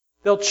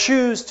they'll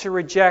choose to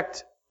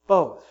reject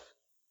both.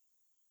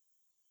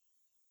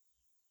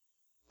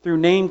 Through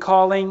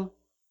name-calling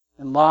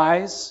and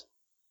lies.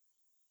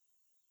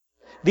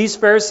 These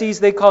Pharisees,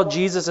 they called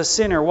Jesus a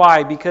sinner.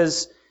 Why?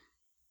 Because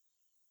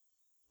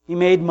He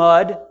made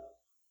mud,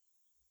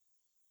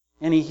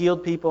 and He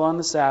healed people on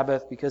the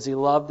Sabbath because He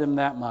loved them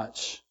that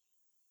much.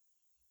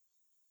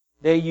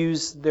 They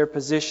used their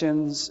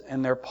positions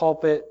and their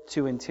pulpit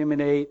to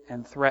intimidate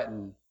and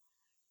threaten.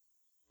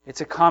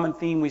 It's a common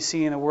theme we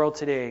see in the world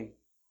today.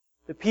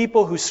 The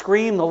people who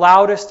scream the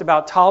loudest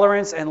about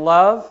tolerance and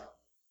love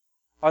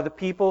are the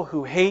people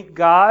who hate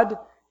God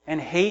and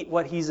hate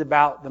what He's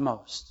about the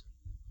most.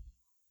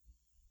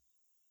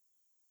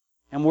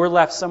 And we're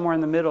left somewhere in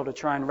the middle to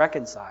try and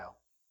reconcile.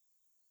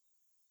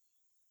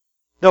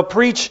 They'll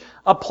preach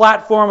a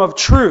platform of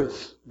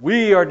truth.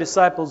 We are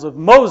disciples of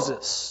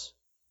Moses.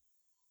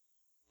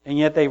 And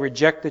yet they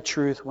reject the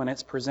truth when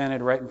it's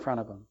presented right in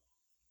front of them.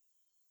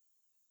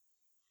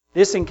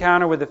 This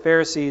encounter with the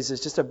Pharisees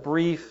is just a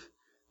brief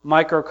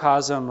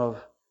microcosm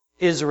of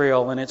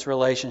Israel and its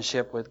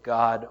relationship with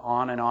God,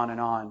 on and on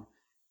and on.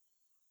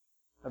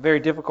 A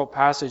very difficult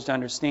passage to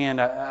understand.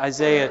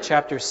 Isaiah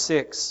chapter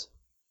 6,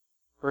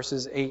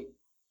 verses 8.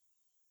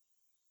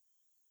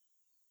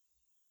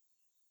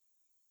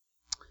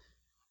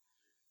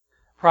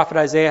 Prophet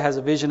Isaiah has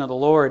a vision of the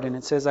Lord, and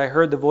it says, I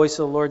heard the voice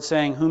of the Lord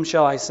saying, whom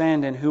shall I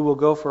send, and who will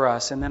go for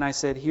us? And then I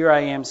said, here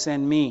I am,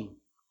 send me.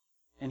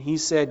 And He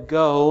said,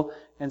 go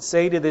and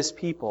say to this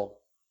people,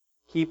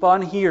 keep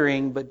on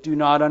hearing, but do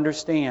not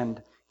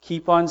understand.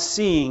 Keep on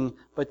seeing,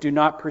 but do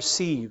not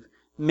perceive.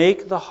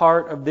 Make the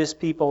heart of this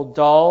people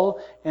dull,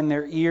 and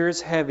their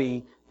ears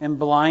heavy, and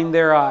blind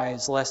their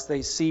eyes, lest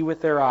they see with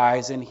their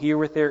eyes, and hear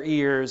with their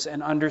ears,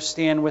 and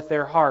understand with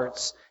their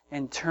hearts,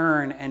 and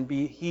turn and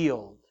be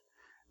healed.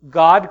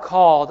 God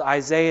called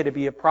Isaiah to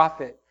be a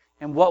prophet.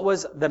 And what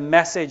was the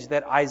message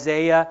that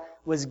Isaiah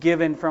was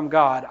given from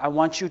God? I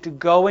want you to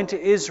go into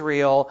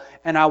Israel,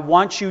 and I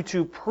want you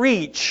to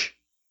preach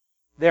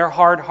their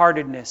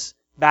hard-heartedness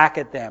back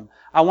at them.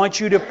 I want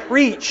you to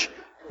preach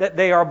that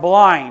they are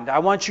blind. I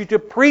want you to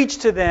preach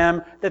to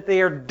them that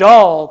they are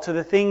dull to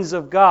the things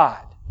of God.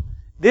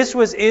 This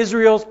was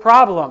Israel's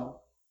problem.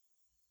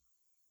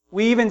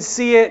 We even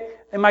see it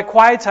in my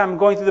quiet time. I'm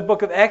going through the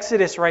book of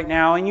Exodus right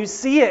now, and you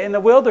see it in the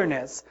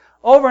wilderness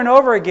over and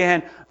over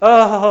again.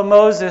 Oh,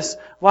 Moses,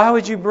 why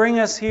would you bring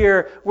us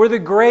here? Were the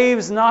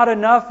graves not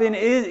enough in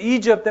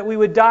Egypt that we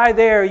would die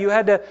there? You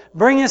had to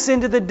bring us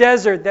into the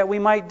desert that we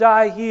might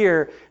die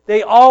here.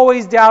 They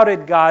always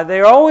doubted God. They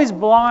were always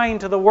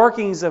blind to the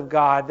workings of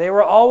God. They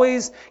were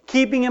always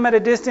keeping Him at a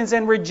distance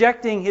and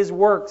rejecting His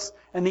works,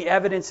 and the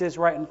evidence is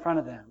right in front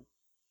of them.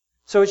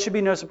 So it should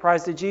be no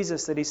surprise to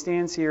Jesus that He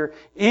stands here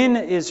in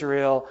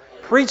Israel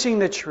preaching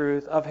the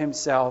truth of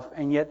Himself,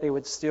 and yet they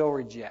would still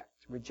reject.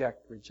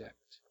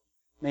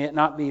 May it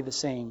not be the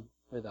same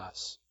with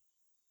us.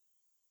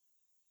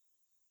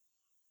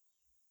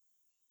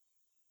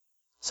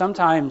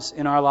 Sometimes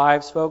in our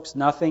lives, folks,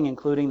 nothing,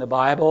 including the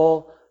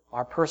Bible,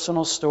 our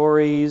personal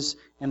stories,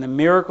 and the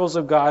miracles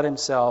of God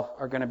Himself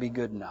are going to be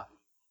good enough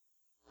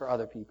for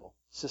other people.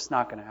 It's just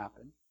not going to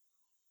happen.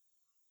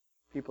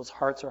 People's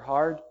hearts are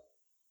hard,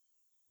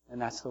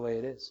 and that's the way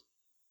it is.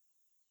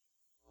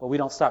 But we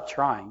don't stop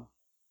trying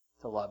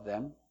to love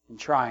them and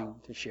trying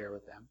to share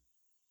with them.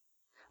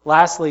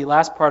 Lastly,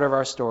 last part of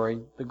our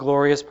story, the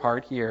glorious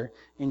part here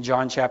in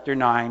John chapter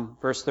 9,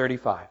 verse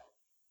 35.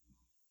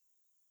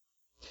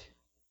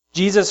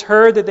 Jesus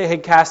heard that they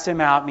had cast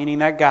him out, meaning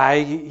that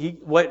guy,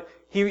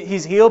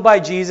 he's healed by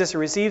Jesus, he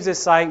receives his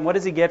sight, and what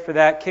does he get for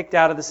that? Kicked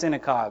out of the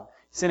synagogue.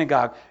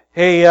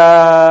 Hey,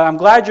 I'm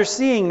glad you're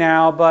seeing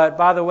now, but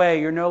by the way,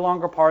 you're no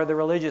longer part of the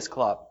religious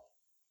club.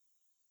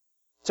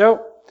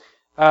 So,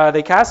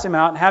 they cast him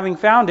out, and having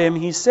found him,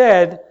 he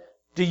said,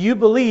 "Do you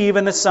believe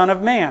in the Son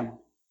of Man?"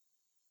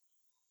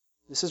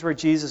 This is where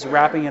Jesus is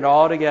wrapping it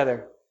all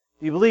together.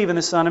 "Do you believe in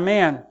the Son of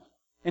Man?"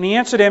 And he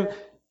answered him,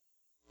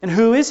 "And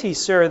who is he,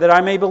 sir, that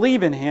I may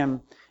believe in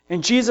him?"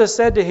 And Jesus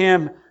said to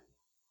him,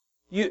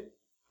 You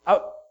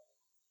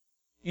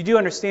do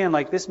understand,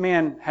 like, this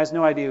man has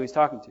no idea who he's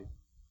talking to.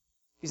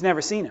 He's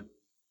never seen him.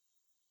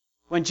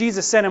 When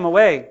Jesus sent him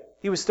away,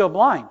 he was still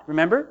blind,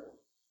 remember?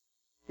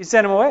 He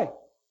sent him away.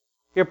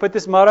 "Here, put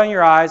this mud on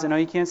your eyes. I know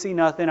you can't see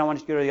nothing. I want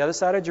you to go to the other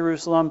side of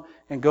Jerusalem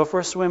and go for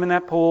a swim in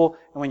that pool.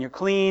 And when you're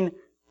clean,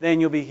 then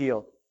you'll be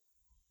healed."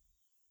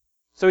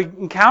 So he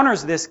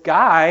encounters this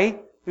guy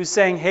who's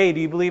saying, "Hey,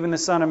 do you believe in the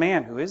Son of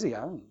Man?" Who is he?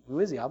 Who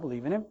is he? I'll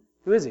believe in him.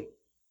 Who is he?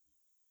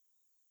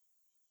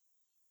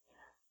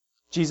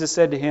 Jesus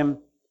said to him,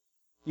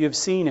 "You have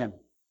seen him."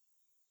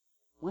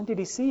 When did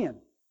he see him?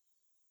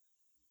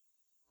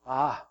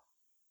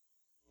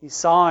 He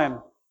saw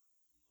him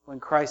when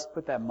Christ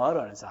put that mud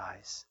on his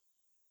eyes.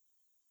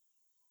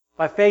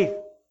 By faith.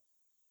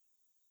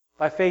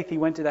 By faith, he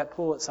went to that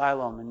pool at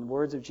Siloam. In the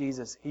words of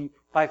Jesus,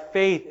 by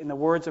faith in the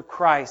words of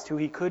Christ, who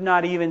he could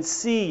not even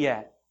see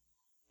yet,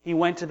 he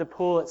went to the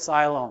pool at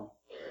Siloam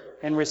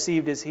and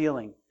received his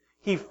healing.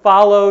 He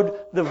followed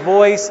the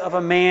voice of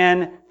a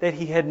man that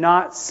he had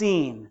not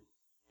seen,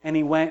 and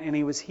he went and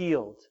he was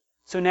healed.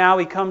 So now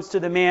he comes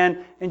to the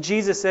man, and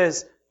Jesus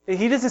says,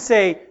 he doesn't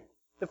say,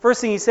 the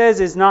first thing he says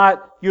is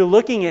not, "You're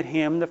looking at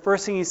him." The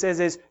first thing he says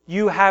is,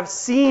 "You have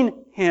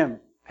seen him,"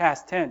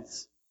 past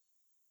tense.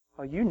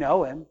 Oh, you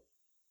know him.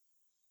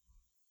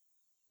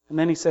 And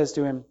then he says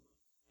to him,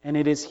 "And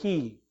it is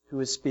he who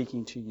is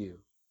speaking to you."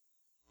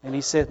 And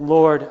he said,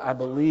 "Lord, I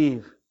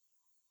believe."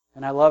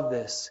 And I love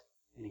this.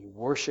 And he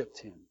worshipped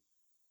him.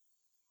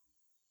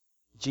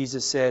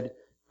 Jesus said,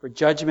 "For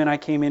judgment I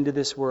came into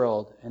this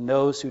world, and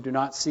those who do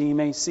not see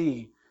may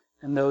see,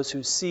 and those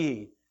who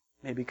see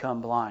may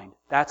become blind."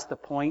 That's the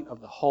point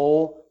of the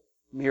whole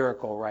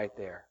miracle right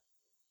there.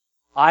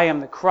 I am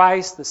the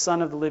Christ, the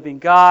Son of the living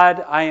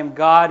God. I am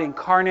God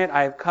incarnate.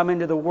 I have come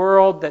into the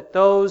world that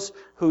those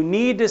who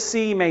need to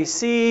see may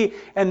see,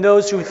 and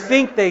those who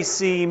think they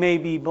see may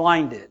be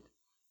blinded.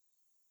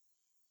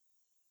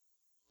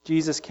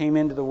 Jesus came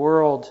into the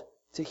world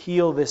to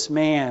heal this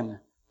man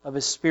of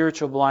his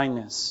spiritual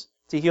blindness,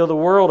 to heal the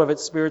world of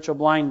its spiritual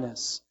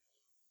blindness.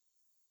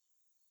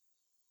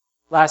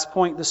 Last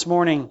point this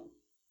morning,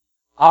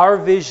 our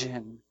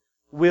vision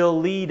will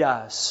lead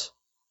us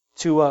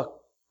to a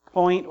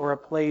point or a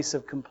place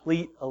of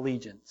complete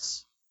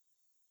allegiance.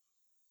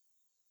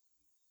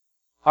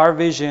 Our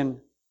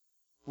vision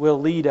will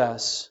lead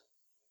us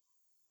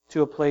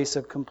to a place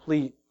of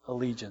complete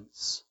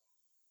allegiance.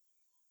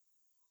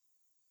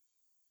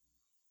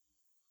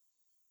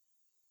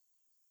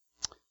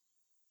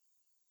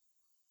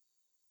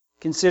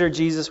 Consider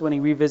Jesus when he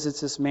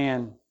revisits this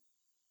man.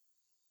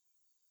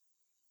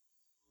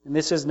 And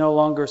this is no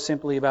longer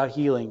simply about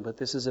healing, but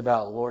this is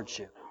about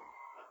lordship.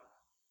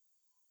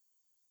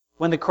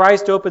 When the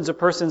Christ opens a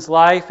person's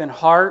life and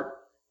heart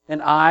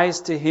and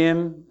eyes to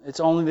him, it's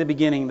only the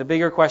beginning. The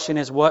bigger question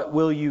is, what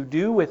will you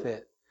do with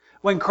it?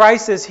 When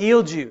Christ has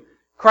healed you,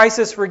 Christ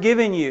has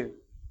forgiven you.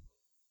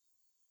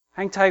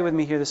 Hang tight with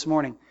me here this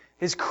morning.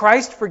 Is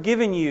Christ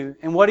forgiven you,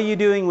 and what are you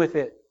doing with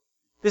it?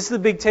 This is the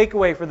big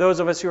takeaway for those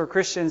of us who are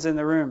Christians in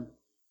the room.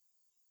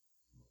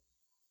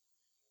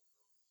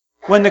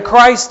 When the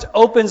Christ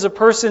opens a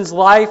person's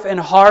life and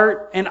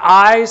heart and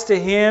eyes to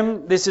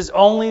Him, this is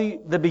only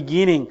the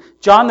beginning.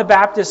 John the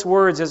Baptist's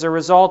words as a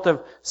result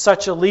of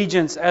such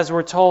allegiance, as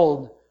we're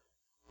told,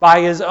 by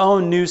his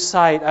own new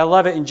sight. I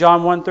love it. In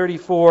John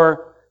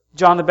 1:34,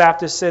 John the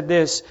Baptist said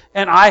this,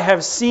 "And I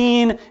have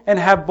seen and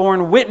have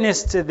borne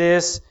witness to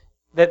this,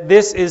 that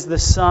this is the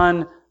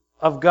Son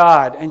of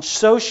God." And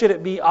so should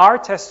it be our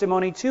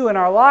testimony too in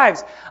our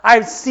lives.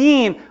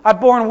 I've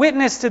borne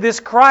witness to this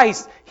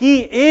Christ.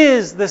 He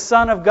is the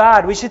Son of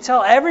God. We should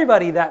tell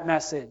everybody that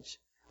message.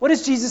 What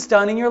has Jesus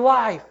done in your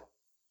life?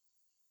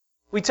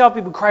 We tell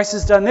people Christ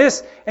has done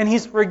this, and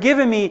He's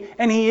forgiven me,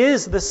 and He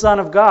is the Son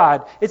of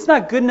God. It's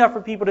not good enough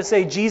for people to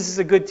say Jesus is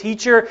a good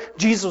teacher,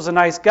 Jesus was a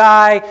nice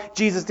guy,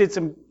 Jesus did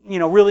some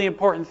really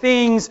important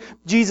things.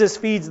 Jesus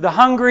feeds the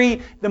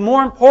hungry. The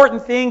more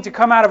important thing to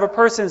come out of a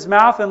person's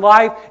mouth in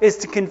life is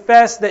to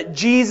confess that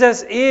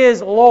Jesus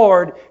is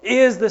Lord,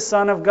 is the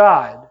Son of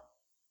God.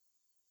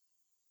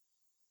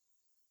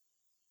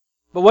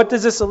 But what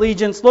does this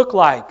allegiance look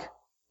like?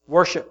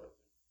 Worship.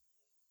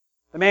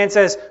 The man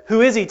says, "Who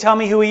is he? Tell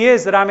me who he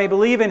is that I may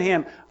believe in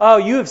him." Oh,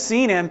 you have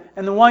seen him,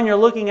 and the one you're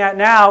looking at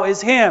now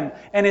is him.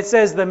 And it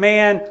says the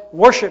man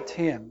worshipped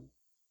him.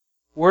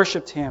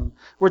 Worshipped him.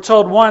 We're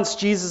told once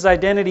Jesus'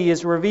 identity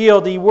is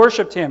revealed, he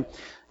worshipped him.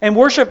 And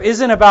worship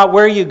isn't about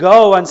where you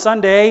go on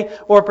Sunday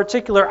or a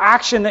particular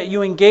action that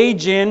you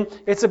engage in.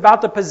 It's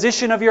about the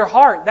position of your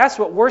heart. That's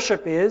what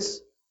worship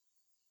is.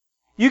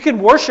 You can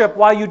worship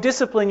while you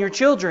discipline your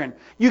children.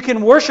 You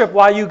can worship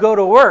while you go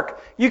to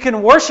work. You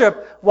can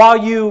worship while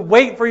you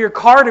wait for your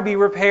car to be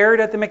repaired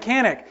at the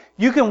mechanic.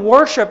 You can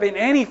worship in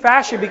any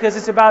fashion because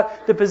it's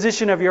about the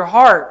position of your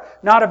heart,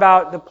 not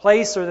about the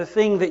place or the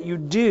thing that you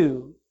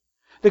do.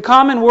 The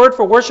common word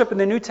for worship in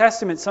the New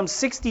Testament, some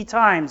 60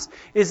 times,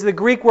 is the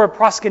Greek word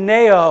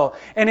proskuneo.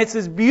 And it's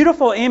this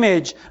beautiful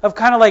image of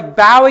kind of like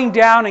bowing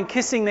down and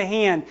kissing the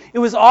hand. It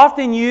was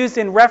often used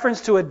in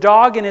reference to a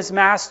dog and his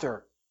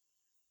master.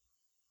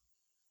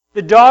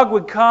 The dog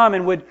would come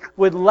and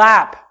would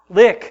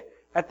lick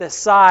at the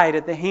side,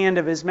 at the hand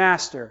of his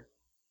master.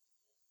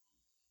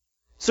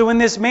 So in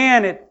this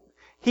man,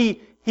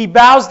 he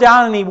bows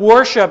down and he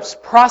worships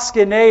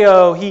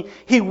proskuneo.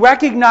 He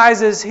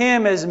recognizes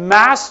him as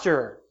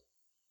master.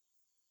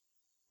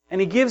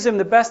 And he gives him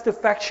the best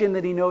affection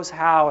that he knows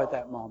how at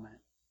that moment.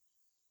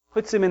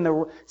 Puts him in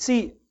the...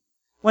 See,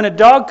 when a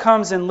dog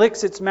comes and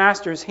licks its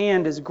master's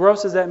hand, as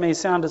gross as that may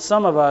sound to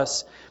some of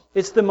us,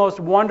 it's the most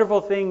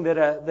wonderful thing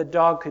that the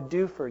dog could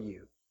do for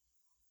you.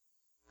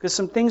 Because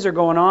some things are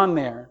going on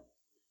there.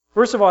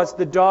 First of all, it's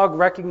the dog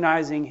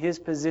recognizing his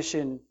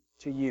position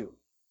to you.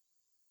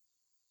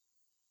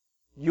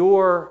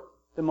 You're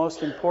the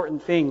most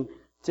important thing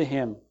to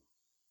him.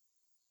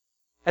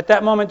 At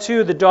that moment,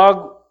 too, the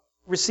dog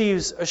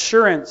receives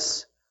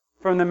assurance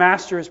from the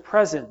master's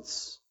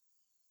presence.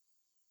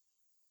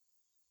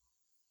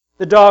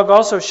 The dog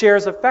also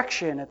shares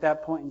affection at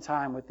that point in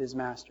time with his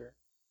master.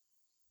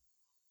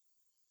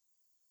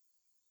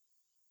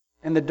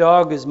 And the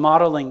dog is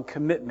modeling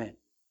commitment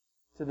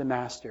to the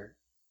master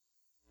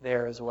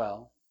there as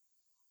well,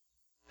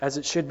 as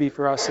it should be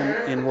for us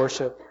in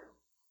worship.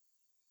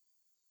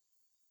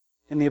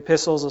 In the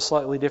epistles, a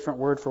slightly different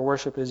word for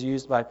worship is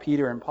used by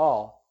Peter and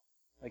Paul,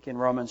 like in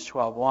Romans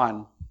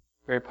 12:1,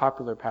 very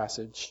popular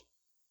passage.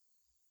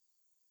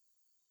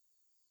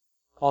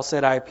 Paul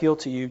said, "I appeal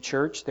to you,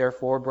 church,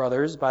 therefore,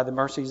 brothers, by the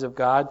mercies of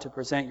God, to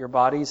present your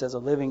bodies as a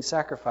living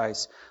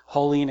sacrifice,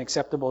 holy and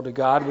acceptable to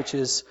God, which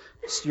is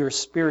your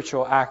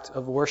spiritual act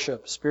of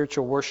worship,"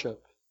 spiritual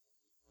worship.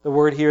 The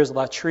word here is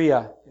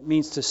latria. It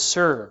means to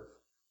serve.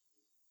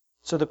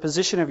 So the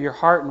position of your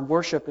heart in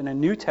worship in a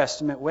New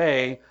Testament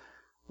way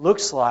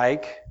looks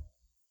like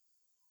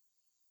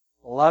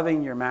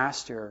loving your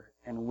master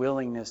and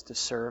willingness to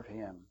serve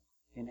him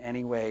in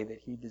any way that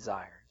he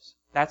desires.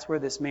 That's where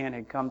this man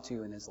had come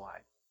to in his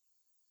life.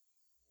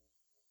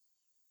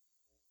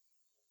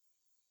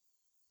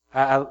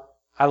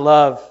 I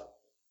love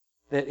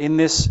that in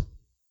this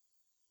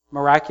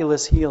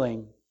miraculous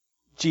healing,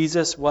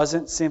 Jesus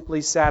wasn't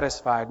simply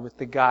satisfied with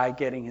the guy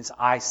getting his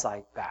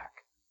eyesight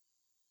back.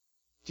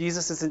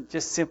 Jesus isn't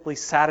just simply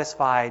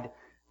satisfied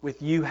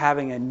with you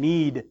having a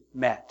need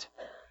met.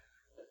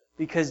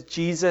 Because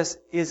Jesus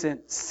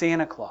isn't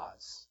Santa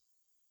Claus.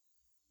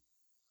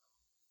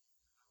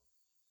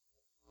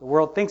 The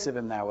world thinks of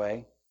him that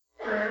way.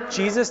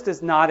 Jesus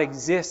does not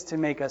exist to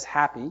make us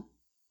happy.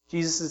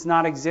 Jesus does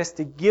not exist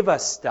to give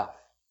us stuff.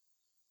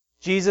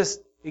 Jesus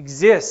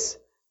exists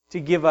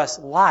to give us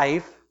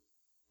life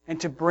and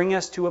to bring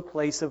us to a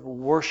place of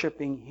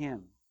worshiping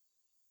him.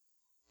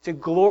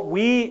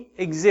 We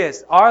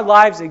exist, our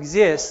lives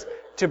exist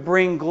to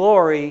bring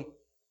glory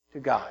to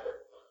God.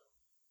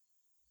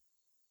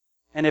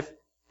 And if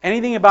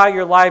anything about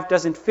your life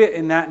doesn't fit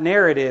in that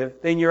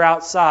narrative, then you're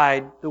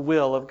outside the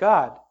will of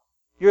God.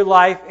 Your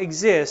life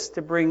exists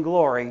to bring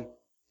glory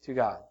to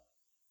God.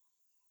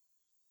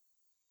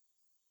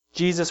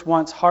 Jesus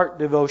wants heart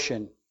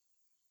devotion,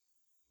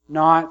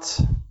 not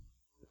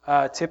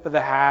a tip of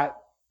the hat,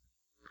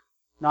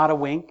 not a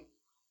wink.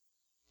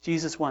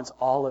 Jesus wants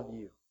all of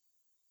you,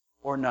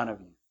 or none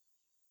of you.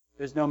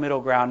 There's no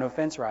middle ground, no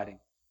fence riding.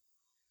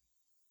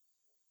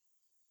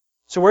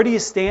 So where do you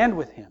stand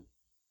with him?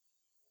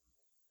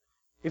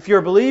 If you're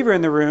a believer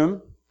in the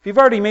room, if you've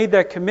already made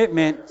that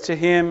commitment to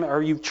him,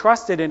 or you've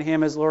trusted in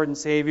him as Lord and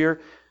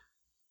Savior,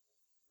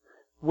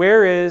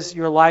 where is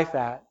your life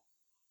at?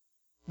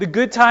 The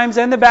good times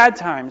and the bad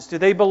times, do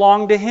they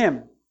belong to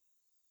him?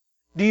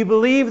 Do you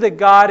believe that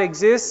God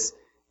exists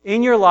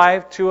in your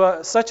life to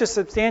such a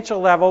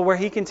substantial level where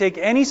he can take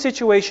any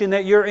situation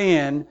that you're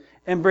in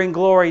and bring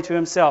glory to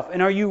himself?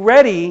 And are you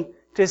ready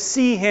to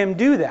see him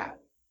do that?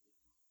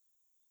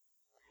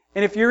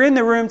 And if you're in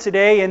the room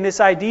today and this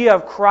idea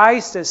of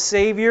Christ as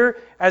Savior,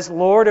 as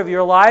Lord of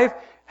your life,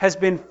 has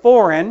been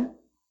foreign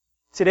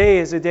Today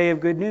is a day of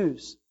good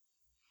news.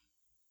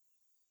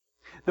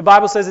 The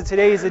Bible says that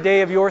today is the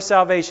day of your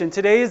salvation.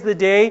 Today is the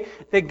day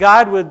that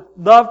God would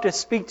love to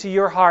speak to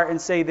your heart and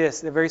say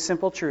this, the very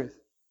simple truth.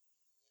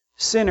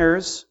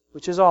 Sinners,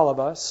 which is all of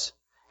us,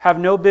 have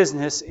no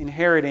business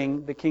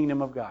inheriting the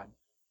kingdom of God.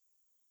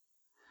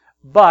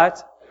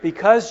 But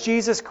because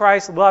Jesus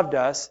Christ loved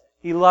us,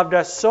 He loved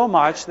us so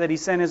much that He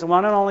sent His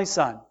one and only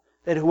Son,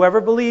 that whoever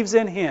believes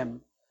in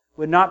Him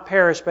would not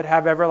perish but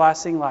have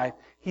everlasting life.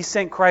 He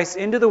sent Christ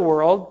into the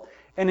world,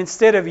 and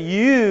instead of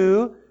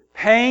you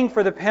paying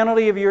for the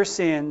penalty of your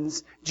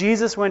sins,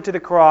 Jesus went to the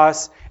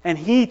cross and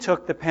He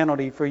took the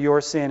penalty for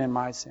your sin and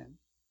my sin.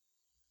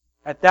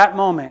 At that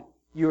moment,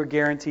 you are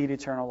guaranteed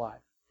eternal life.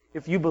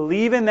 If you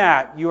believe in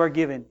that, you are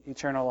given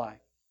eternal life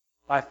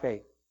by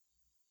faith.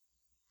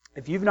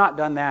 If you've not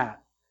done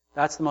that,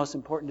 that's the most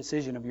important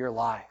decision of your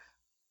life.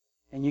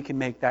 And you can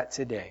make that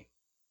today.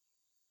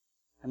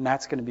 And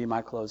that's going to be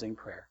my closing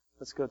prayer.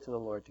 Let's go to the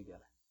Lord together.